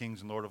King of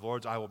Kings and Lord of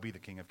Lords. I will be the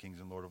King of Kings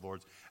and Lord of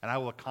Lords. And I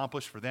will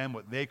accomplish for them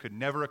what they could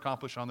never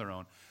accomplish on their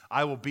own.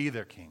 I will be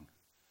their king.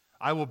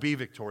 I will be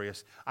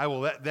victorious. I will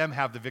let them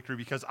have the victory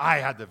because I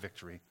had the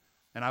victory.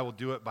 And I will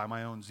do it by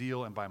my own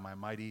zeal and by my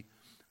mighty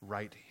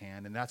right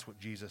hand. And that's what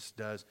Jesus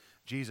does.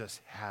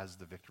 Jesus has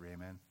the victory,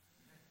 amen.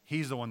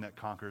 He's the one that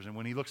conquers. And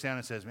when he looks down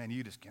and says, man,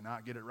 you just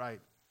cannot get it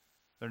right,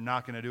 they're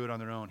not going to do it on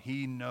their own.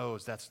 He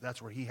knows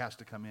that's where he has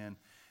to come in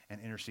and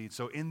intercede.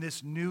 So in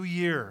this new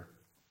year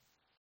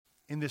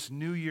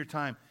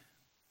time,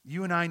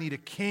 you and I need a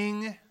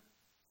king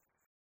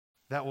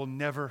that will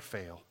never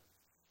fail.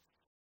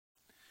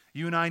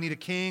 You and I need a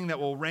king that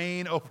will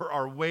reign over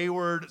our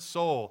wayward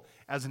soul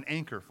as an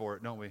anchor for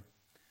it, don't we?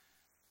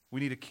 We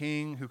need a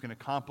king who can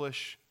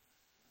accomplish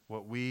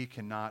what we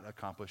cannot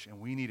accomplish, and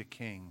we need a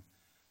king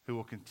who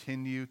will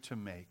continue to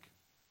make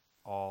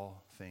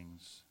all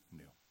things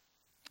new.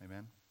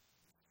 Amen?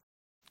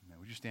 Amen.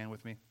 Would you stand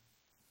with me?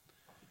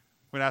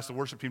 We're going to ask the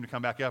worship team to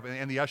come back up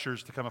and the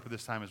ushers to come up at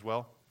this time as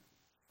well.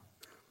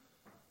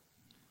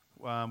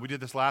 We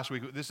did this last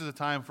week. This is a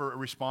time for a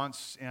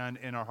response and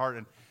in our heart.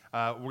 And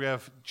we're going to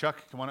have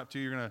Chuck come on up too.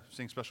 You're going to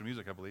sing special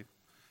music, I believe.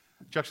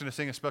 Chuck's going to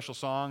sing a special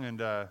song, and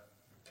we're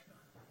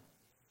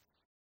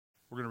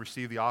going to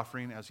receive the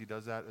offering as he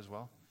does that as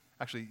well.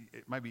 Actually,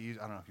 it might be easy.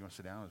 I don't know if you want to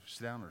sit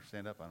down or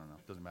stand up. I don't know.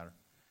 It doesn't matter.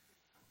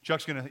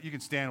 You can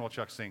stand while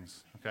Chuck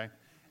sings, okay?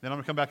 Then I'm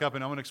going to come back up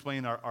and I'm going to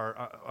explain I'm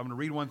going to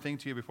read one thing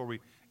to you before we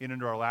get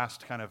into our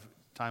last kind of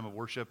time of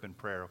worship and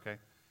prayer, okay?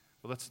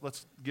 But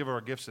let's give our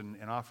gifts and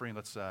offering.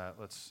 Let's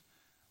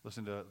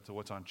listen to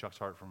what's on Chuck's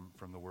heart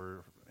from the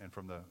word and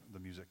from the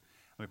music.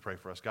 Let me pray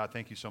for us. God,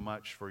 thank you so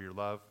much for your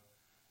love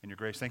and your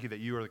grace. Thank you that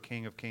you are the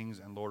King of Kings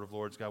and Lord of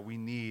Lords. God, we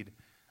need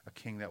a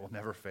king that will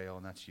never fail,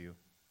 and that's you.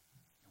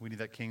 We need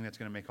that king that's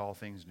going to make all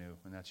things new,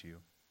 and that's you.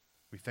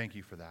 We thank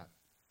you for that.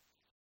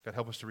 God,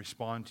 help us to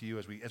respond to you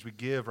as we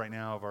give right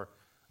now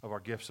of our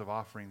gifts of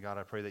offering. God,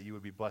 I pray that you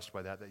would be blessed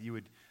by that you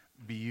would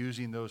be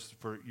using those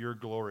for your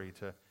glory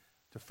to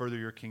further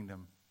your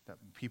kingdom, that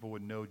people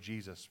would know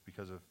Jesus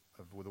because of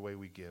the way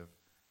we give.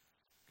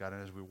 God,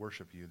 and as we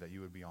worship you, that you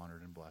would be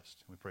honored and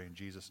blessed. We pray in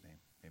Jesus' name.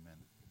 Amen.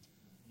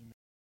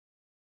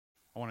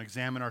 I want to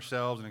examine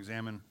ourselves and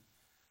examine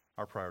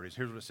our priorities.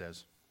 Here's what it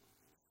says.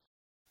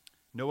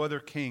 No other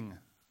king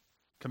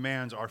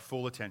commands our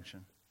full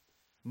attention.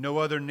 No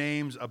other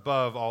names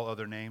above all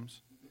other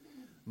names.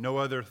 No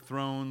other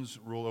thrones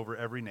rule over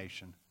every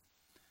nation.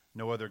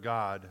 No other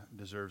God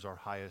deserves our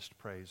highest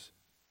praise.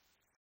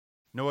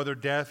 No other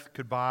death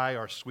could buy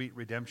our sweet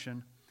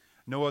redemption.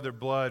 No other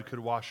blood could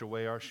wash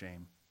away our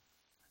shame.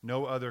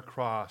 No other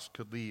cross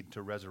could lead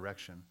to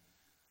resurrection.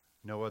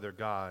 No other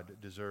God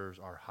deserves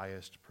our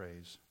highest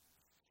praise.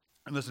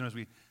 And listen, as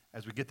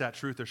we get that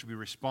truth, there should be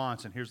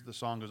response. And here's what the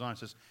song goes on. It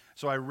says,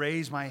 so I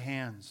raise my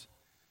hands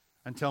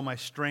until my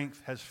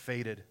strength has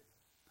faded.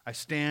 I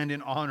stand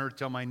in honor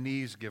till my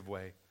knees give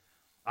way.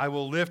 I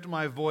will lift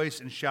my voice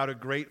and shout a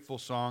grateful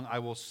song. I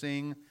will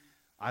sing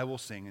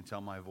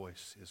until my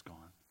voice is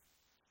gone.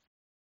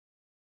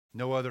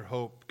 No other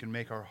hope can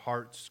make our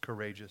hearts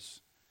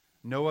courageous.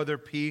 No other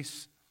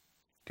peace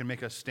can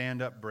make us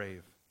stand up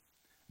brave.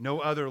 No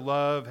other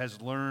love has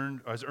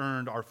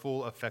earned our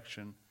full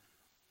affection.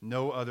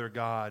 No other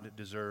God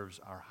deserves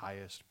our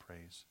highest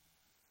praise.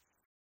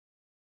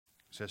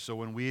 It says, so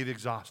when we've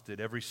exhausted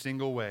every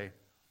single way,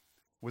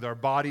 with our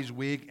bodies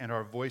weak and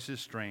our voices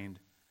strained,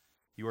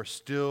 you are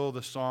still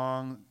the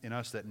song in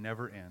us that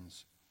never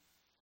ends.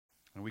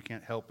 And we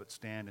can't help but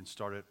stand and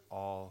start it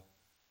all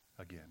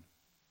again.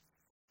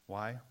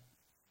 Why?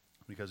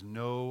 Because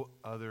no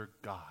other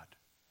God,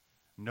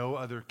 no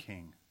other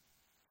King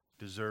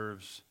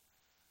deserves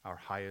our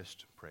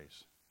highest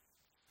praise.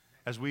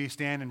 As we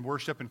stand and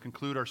worship and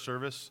conclude our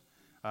service,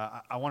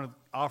 I want to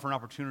offer an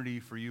opportunity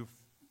for you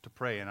to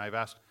pray. And I've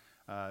asked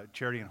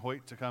Charity and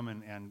Hoyt to come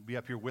and be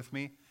up here with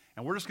me.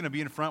 And we're just going to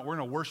be in front. We're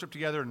going to worship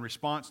together in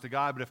response to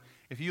God. But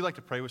if you'd like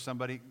to pray with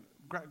somebody,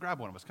 grab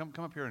one of us. Come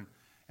up here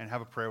and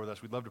have a prayer with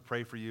us. We'd love to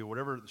pray for you,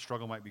 whatever the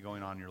struggle might be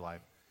going on in your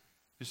life.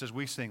 Just as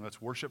we sing,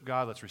 let's worship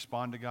God. Let's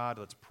respond to God.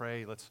 Let's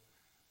pray. Let's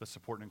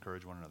support and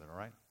encourage one another, all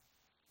right?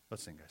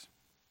 Let's sing, guys.